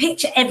 you can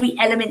picture every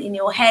element in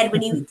your head.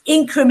 When you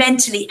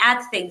incrementally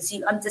add things,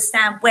 you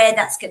understand where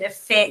that's going to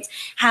fit,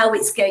 how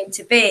it's going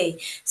to be.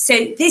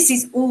 So this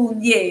is all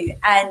new,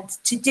 and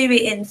to do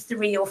it in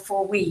 3 or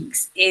 4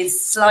 weeks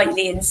is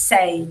slightly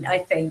insane, I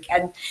think.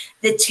 And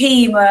the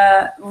team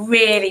are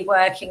really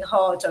working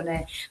hard on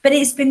it. But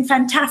it's been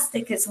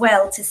fantastic as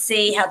well to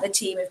see how the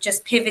team have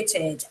just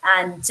pivoted,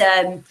 and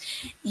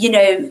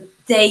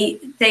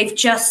they've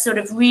just sort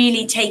of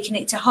really taken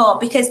it to heart,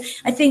 because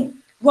I think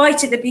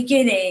right at the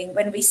beginning,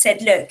 when we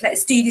said, look,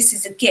 let's do this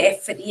as a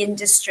gift for the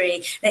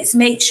industry, let's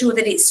make sure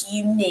that it's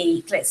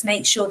unique, let's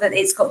make sure that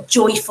it's got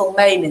joyful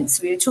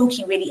moments. We were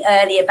talking really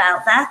early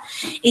about that.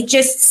 It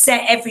just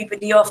set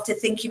everybody off to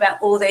thinking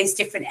about all those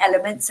different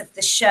elements of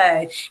the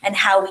show and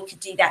how we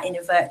could do that in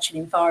a virtual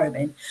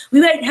environment.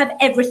 We won't have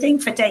everything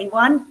for day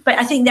one, but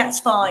I think that's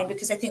fine,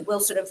 because I think we'll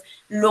sort of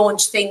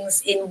launch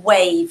things in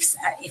waves,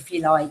 if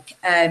you like.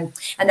 And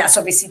that's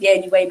obviously the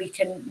only way we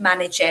can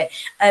manage it.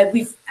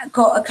 We've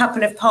got a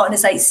couple of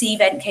partners like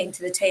Cvent came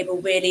to the table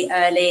really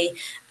early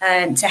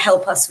to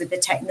help us with the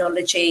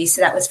technology,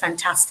 so that was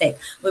fantastic.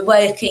 We're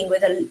working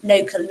with a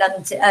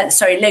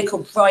local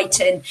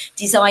Brighton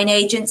design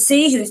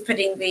agency who's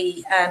putting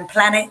the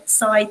Planet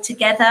side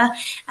together.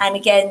 And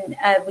again,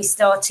 we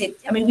started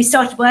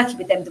working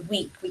with them the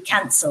week we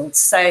cancelled,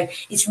 so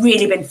it's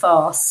really been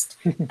fast.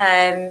 But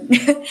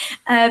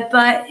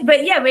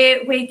yeah,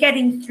 we're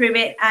getting through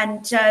it,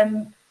 and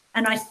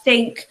I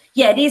think,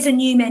 it is a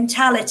new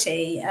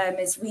mentality,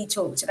 as we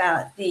talked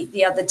about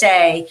the other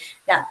day,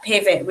 that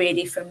pivot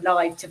really from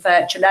live to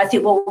virtual. I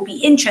think what will be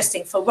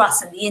interesting for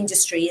us and the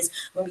industry is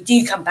when we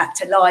do come back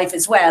to live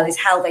as well, is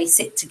how they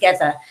sit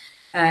together.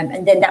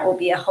 And then that will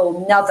be a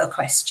whole nother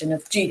question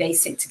of, do they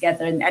sit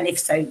together? And if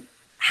so,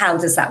 how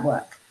does that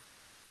work?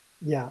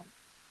 Yeah.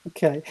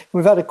 Okay.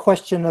 We've had a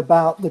question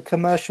about the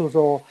commercials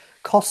or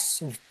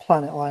costs of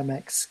Planet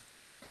IMEX.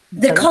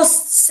 The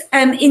costs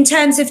in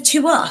terms of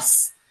to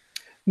us?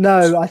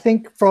 No, I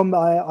think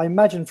I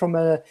imagine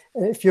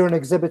if you're an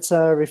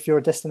exhibitor, if you're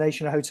a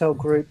destination, a hotel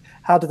group,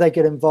 how do they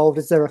get involved?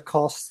 Is there a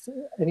cost?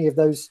 Any of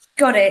those?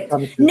 Got it.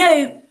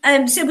 No.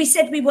 So we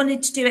said we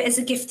wanted to do it as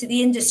a gift to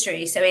the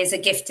industry. So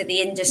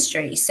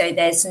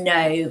there's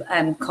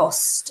no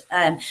cost.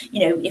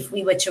 If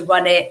we were to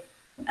run it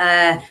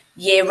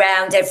year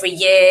round every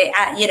year,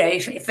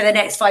 for the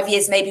next 5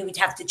 years, maybe we'd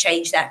have to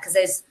change that,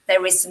 because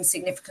there is some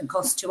significant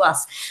cost to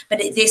us.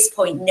 But at this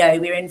point, no,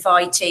 we're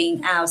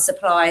inviting our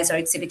suppliers, our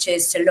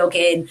exhibitors, to log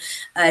in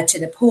to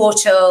the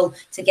portal,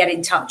 to get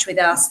in touch with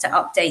us, to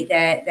update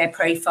their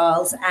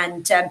profiles.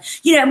 And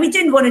we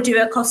didn't want to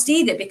do a cost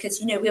either, because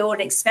we're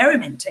all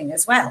experimenting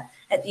as well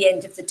at the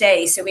end of the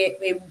day. So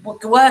we're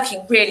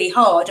working really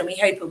hard, and we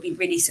hope it'll be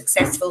really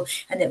successful,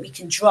 and that we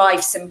can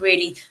drive some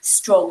really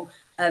strong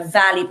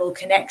valuable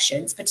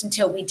connections. But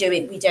until we do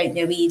it, we don't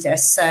know either.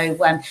 So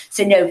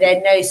no, there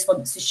are no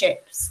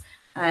sponsorships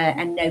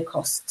and no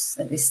costs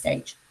at this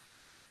stage.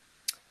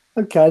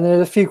 Okay, and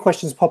there's a few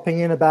questions popping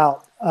in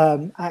about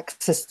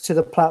access to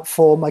the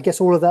platform. I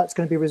guess all of that's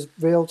going to be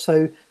revealed.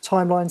 So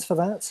timelines for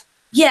that?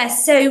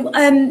 Yes, so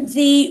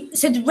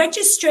the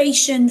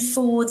registration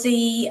for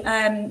the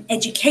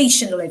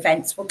educational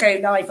events will go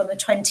live on the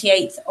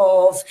 28th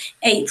of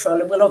April,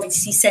 and we'll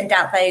obviously send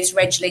out those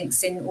reg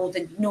links in all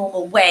the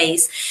normal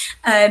ways.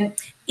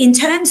 In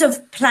terms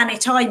of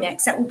Planet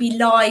IMEX, that will be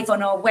live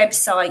on our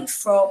website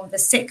from the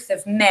 6th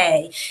of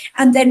May.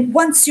 And then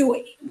once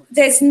you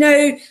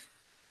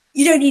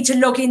don't need to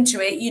log into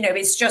it,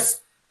 it's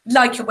just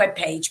like a web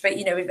page, but,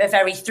 a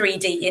very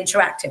 3D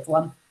interactive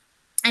one.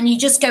 And you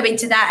just go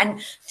into that,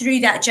 and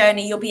through that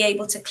journey, you'll be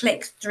able to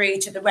click through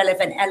to the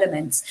relevant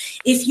elements.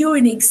 If you're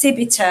an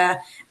exhibitor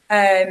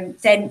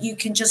then you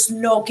can just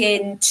log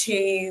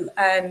into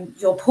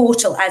your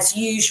portal as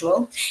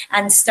usual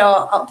and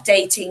start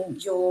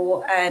updating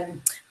your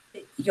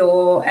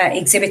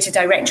exhibitor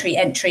directory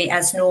entry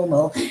as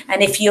normal.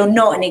 And if you're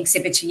not an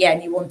exhibitor yet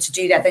and you want to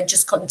do that, then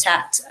just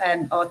contact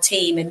our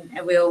team and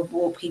we'll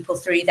walk people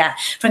through that.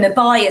 From the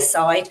buyer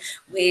side,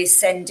 we're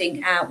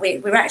sending out,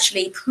 we're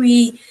actually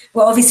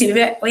obviously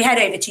we had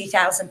over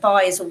 2,000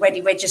 buyers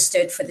already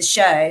registered for the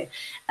show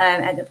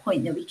at the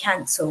point that we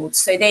cancelled.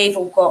 So they've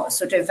all got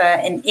sort of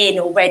an in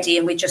already,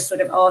 and we just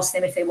sort of ask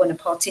them if they want to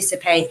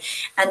participate.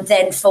 And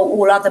then for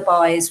all other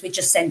buyers, we're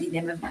just sending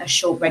them a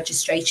short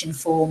registration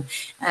form.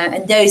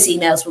 And those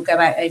emails will go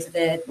out over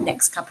the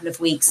next couple of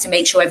weeks to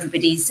make sure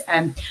everybody's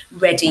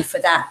ready for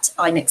that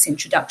IMEX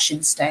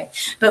introductions day.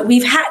 But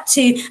we've had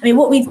to,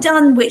 what we've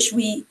done, which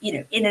we,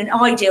 in an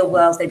ideal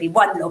world, there'd be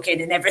one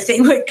login and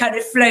everything would kind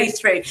of flow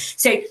through.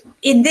 So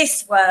in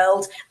this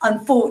world,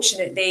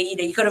 unfortunately,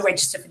 you've got to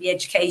register for the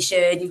education,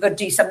 you've got to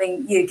do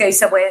something, go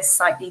somewhere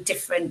slightly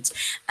different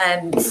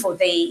for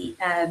the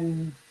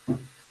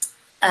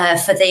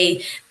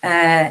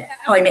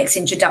IMEX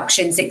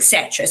introductions,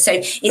 etc. So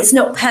it's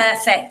not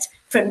perfect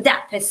from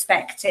that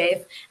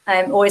perspective,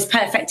 or as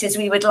perfect as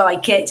we would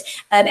like it.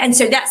 And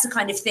so that's the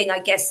kind of thing, I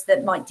guess,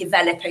 that might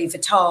develop over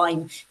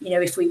time,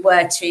 if we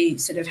were to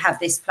sort of have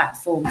this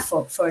platform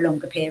for a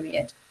longer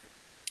period.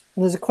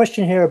 And there's a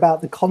question here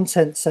about the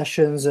content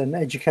sessions and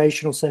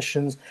educational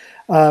sessions.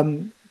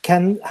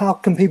 How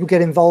can people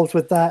get involved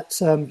with that?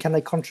 Can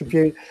they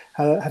contribute?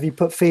 Have you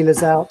put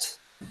feelers out?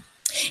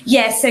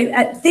 Yeah, so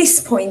at this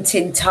point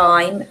in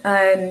time,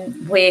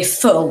 we're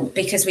full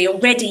because we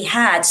already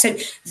had. So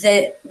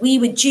we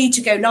were due to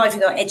go live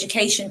with our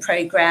education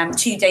programme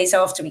 2 days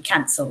after we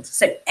cancelled.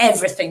 So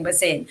everything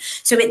was in.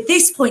 So at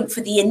this point,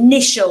 for the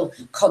initial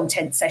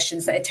content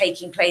sessions that are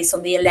taking place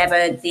on the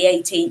 11th, the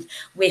 18th,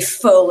 we're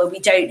full and we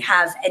don't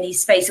have any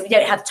space and we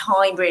don't have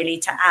time really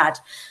to add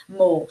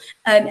more.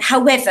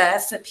 However,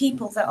 for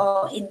people that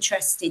are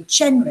interested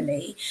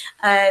generally,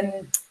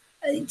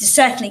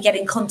 certainly get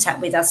in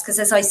contact with us, because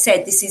as I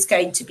said, this is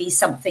going to be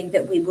something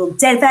that we will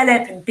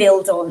develop and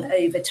build on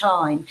over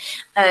time.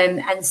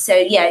 And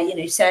so,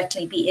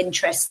 certainly be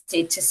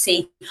interested to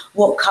see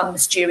what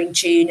comes during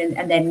June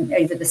and then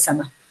over the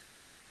summer.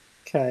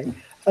 Okay.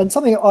 And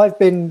something I've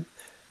been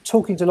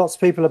talking to lots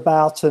of people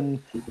about,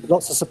 and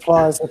lots of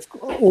suppliers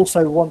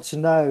also want to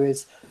know,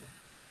 is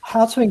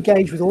how to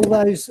engage with all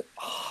those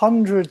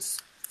hundreds,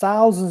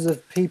 thousands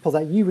of people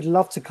that you would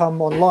love to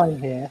come online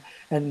here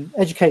and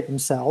educate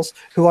themselves,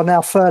 who are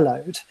now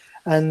furloughed,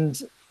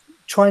 and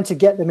trying to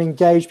get them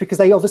engaged, because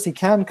they obviously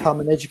can come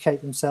and educate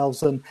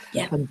themselves and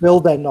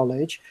build their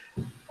knowledge.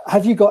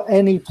 Have you got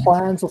any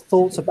plans or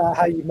thoughts about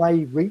how you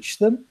may reach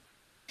them?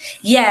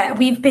 Yeah,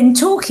 we've been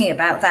talking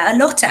about that a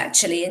lot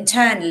actually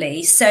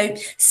internally. So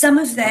some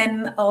of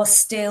them are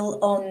still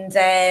on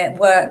their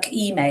work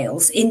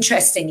emails.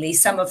 Interestingly,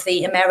 some of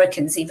the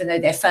Americans, even though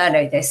they're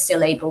furloughed, they're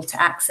still able to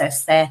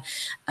access their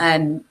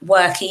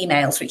work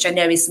emails, which I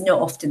know is not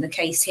often the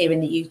case here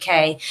in the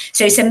UK.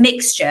 So it's a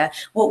mixture.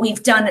 What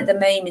we've done at the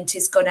moment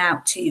is gone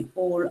out to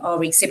all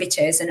our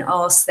exhibitors and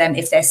asked them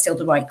if they're still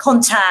the right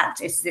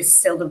contact, if this is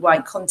still the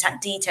right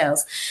contact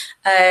details.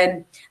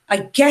 I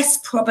guess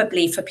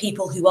probably for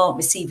people who aren't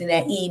receiving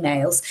their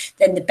emails,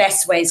 then the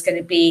best way is going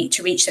to be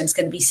to reach them is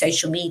going to be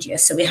social media.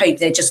 So we hope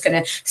they're just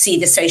going to see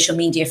the social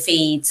media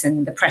feeds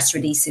and the press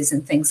releases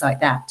and things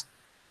like that.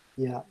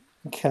 Yeah.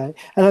 Okay.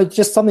 And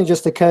something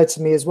just occurred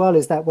to me as well,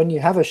 is that when you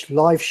have a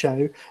live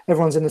show,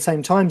 everyone's in the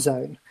same time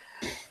zone.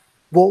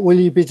 What will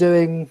you be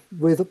doing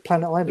with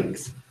Planet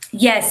IMEX?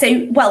 Yeah, so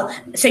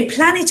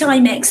Planet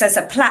IMEX as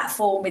a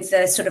platform with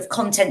the sort of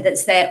content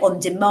that's there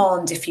on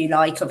demand, if you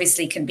like,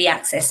 obviously can be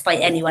accessed by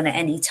anyone at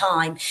any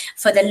time.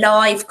 For the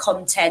live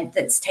content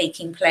that's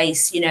taking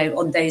place,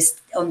 on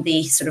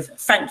the sort of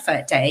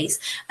Frankfurt days,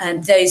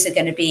 those are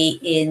going to be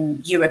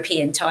in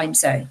European time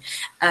zone.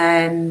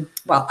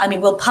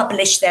 We'll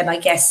publish them, I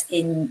guess,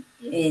 in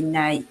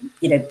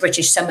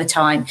British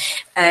summertime,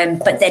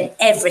 but then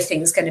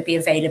everything's going to be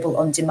available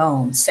on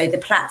demand. So the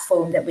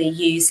platform that we're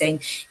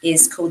using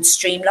is called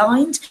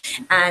Streamlined,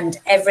 and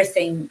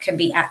everything can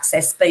be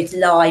accessed both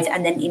live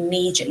and then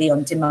immediately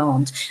on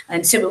demand.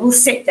 And so it will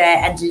sit there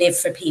and live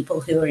for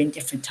people who are in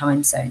different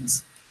time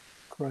zones.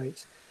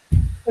 Great.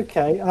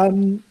 Okay.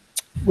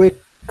 We're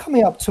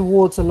coming up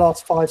towards the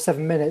last 5-7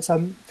 minutes.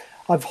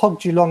 I've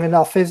hogged you long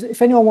enough.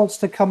 If anyone wants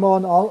to come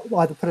on, I'll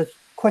either put a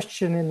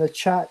question in the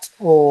chat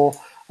or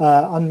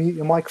unmute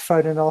your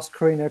microphone and ask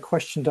Carina a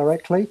question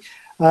directly.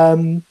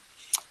 In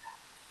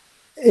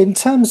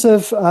terms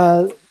of,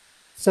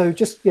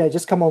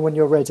 just come on when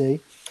you're ready.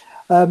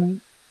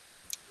 In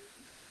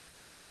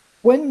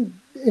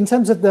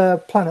terms of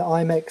the Planet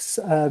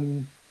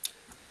IMEX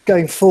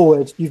going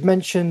forward, you've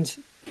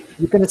mentioned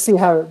you're going to see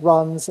how it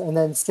runs and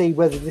then see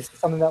whether this is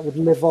something that would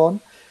live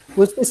on.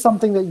 Was this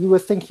something that you were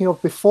thinking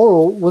of before,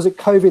 or was it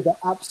COVID that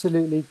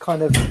absolutely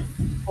kind of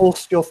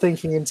forced your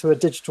thinking into a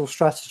digital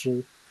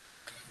strategy?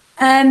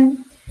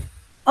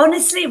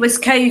 Honestly, it was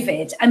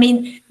COVID. I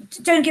mean,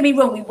 don't get me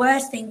wrong, we were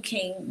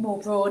thinking more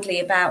broadly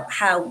about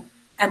how,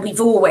 and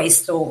we've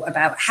always thought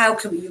about how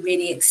can we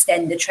really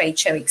extend the trade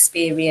show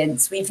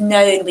experience. We've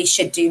known we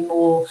should do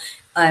more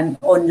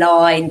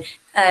online.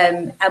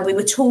 And we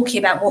were talking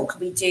about what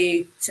could we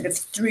do sort of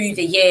through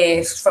the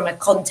year from a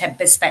content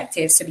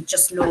perspective. So we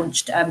just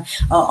launched our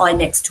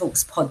IMEX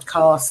Talks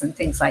podcast and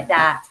things like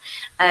that.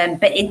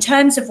 But in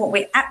terms of what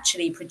we're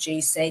actually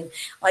producing,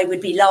 I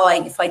would be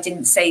lying if I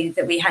didn't say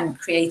that we hadn't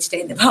created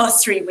it in the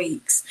past 3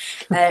 weeks.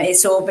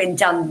 It's all been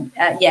done,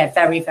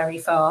 very, very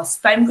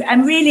fast. But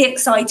I'm really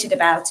excited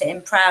about it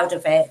and proud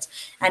of it.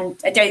 And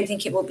I don't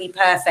think it will be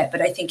perfect,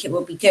 but I think it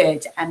will be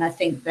good. And I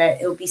think that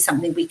it will be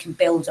something we can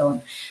build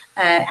on.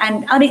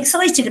 And I'm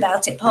excited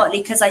about it,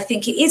 partly because I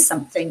think it is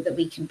something that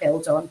we can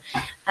build on.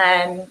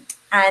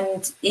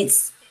 And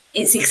it's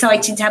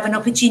exciting to have an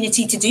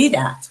opportunity to do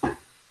that.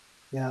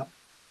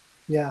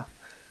 Yeah.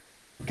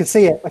 I can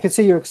see it. I can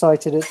see you're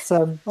excited.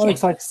 I'm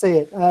excited to see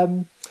it.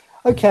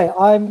 Okay.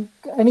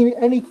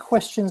 Any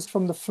questions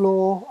from the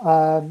floor?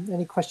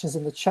 Any questions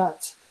in the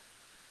chat?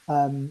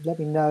 Let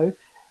me know.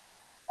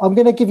 I'm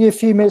going to give you a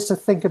few minutes to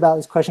think about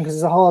this question because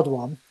it's a hard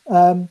one.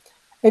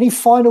 Any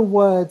final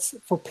words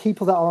for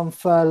people that are on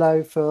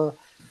furlough, for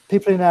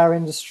people in our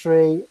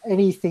industry,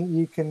 anything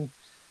you can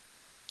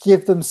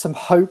give them some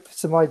hope,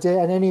 some idea,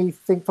 and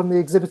anything from the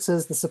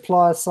exhibitors, the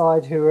supplier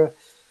side who are,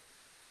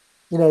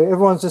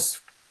 everyone's just,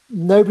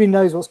 nobody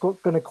knows what's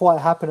going to quite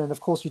happen. And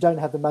of course, you don't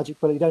have the magic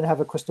bullet, you don't have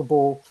a crystal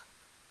ball.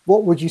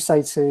 What would you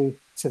say to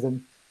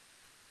them?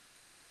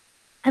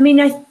 I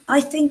mean,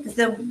 I think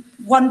the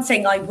one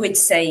thing I would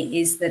say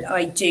is that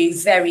I do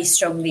very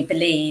strongly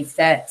believe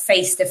that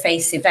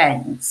face-to-face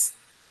events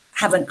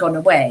haven't gone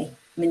away.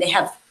 I mean, they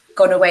have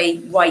gone away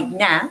right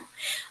now,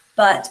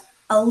 but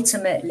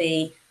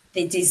ultimately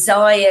the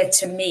desire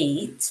to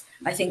meet,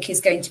 I think,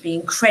 is going to be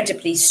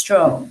incredibly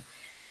strong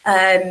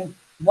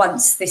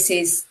once this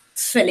is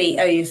fully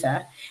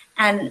over.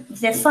 And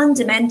the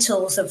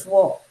fundamentals of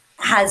what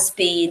has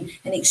been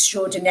an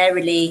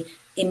extraordinarily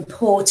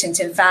important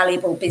and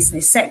valuable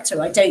business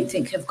sector, I don't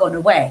think have gone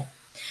away.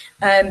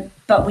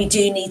 But we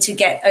do need to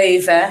get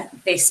over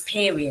this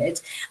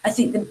period. I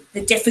think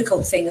the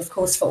difficult thing, of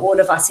course, for all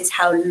of us is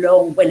how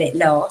long will it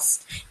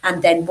last?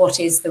 And then what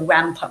is the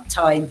ramp up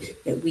time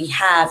that we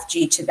have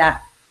due to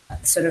that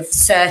sort of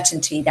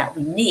certainty that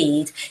we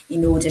need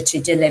in order to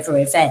deliver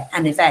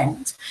an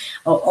event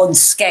on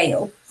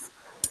scale.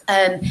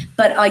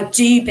 But I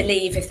do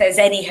believe if there's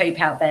any hope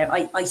out there,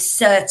 I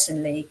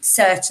certainly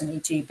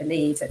do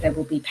believe that there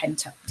will be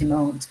pent-up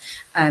demand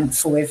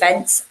for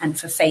events and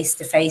for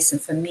face-to-face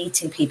and for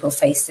meeting people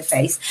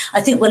face-to-face. I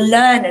think we'll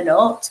learn a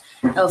lot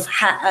of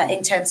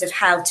in terms of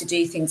how to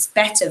do things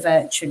better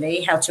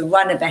virtually, how to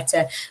run a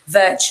better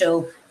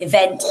virtual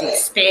event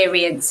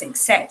experience,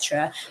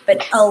 etc.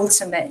 But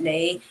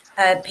ultimately,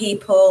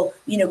 people,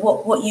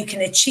 what you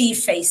can achieve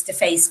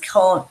face-to-face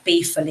can't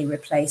be fully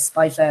replaced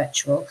by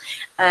virtual.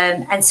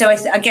 And so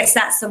I guess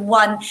that's the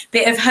one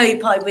bit of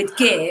hope I would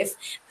give.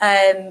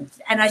 And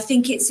I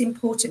think it's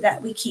important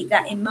that we keep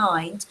that in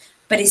mind.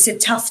 But it's a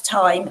tough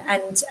time.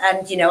 And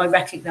I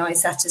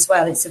recognise that as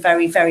well. It's a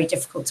very, very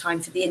difficult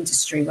time for the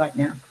industry right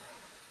now.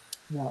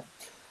 Yeah.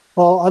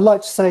 Well, I'd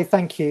like to say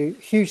thank you.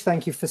 Huge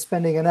thank you for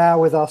spending an hour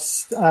with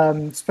us,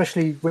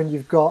 especially when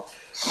you've got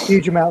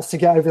huge amounts to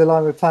get over the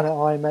line with Planet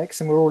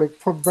IMEX, and we're all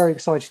very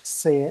excited to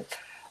see it.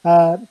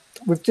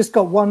 We've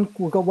got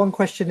one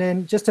question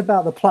in just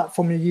about the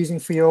platform you're using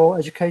for your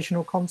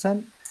educational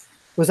content.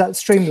 Was that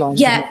Streamlined?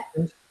 Yeah,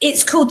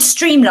 it's called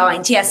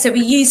Streamlined. Yeah, so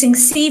we're using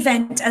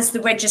Cvent as the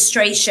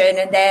registration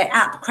and their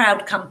app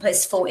Crowd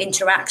Compass for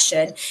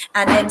interaction,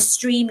 and then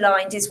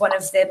Streamlined is one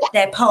of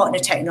their partner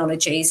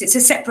technologies. It's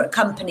a separate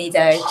company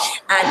though,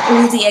 and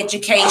all the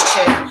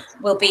education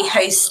will be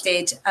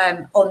hosted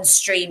on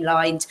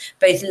Streamlined,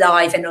 both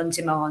live and on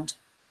demand.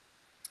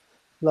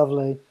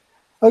 Lovely.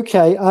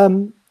 Okay,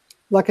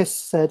 like I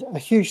said, a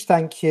huge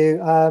thank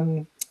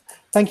you.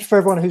 Thank you for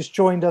everyone who's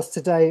joined us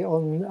today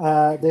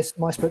on this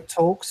micebook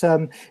Talks.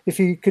 If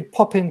you could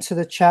pop into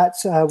the chat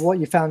what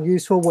you found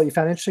useful, what you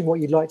found interesting,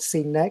 what you'd like to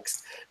see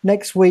next.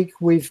 Next week,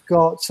 we've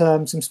got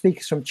some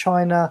speakers from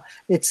China,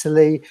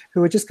 Italy,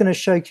 who are just going to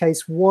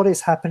showcase what is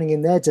happening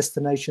in their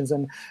destinations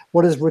and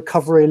what does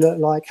recovery look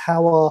like,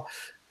 how are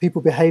people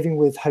behaving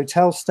with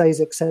hotel stays,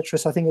 etc.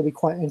 So I think it'll be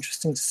quite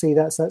interesting to see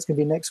that. So that's going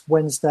to be next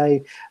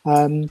Wednesday.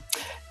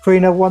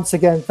 Carina, once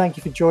again, thank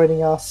you for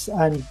joining us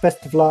and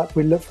best of luck.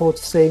 We look forward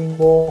to seeing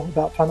more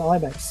about Planet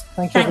IMEX.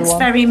 Thank you, everyone.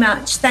 Thanks very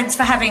much. Thanks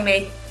for having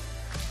me.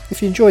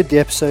 If you enjoyed the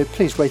episode,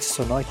 please rate us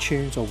on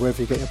iTunes or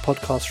wherever you get your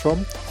podcasts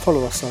from.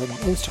 Follow us on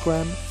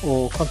Instagram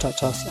or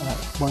contact us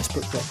at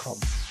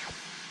micebook.talks.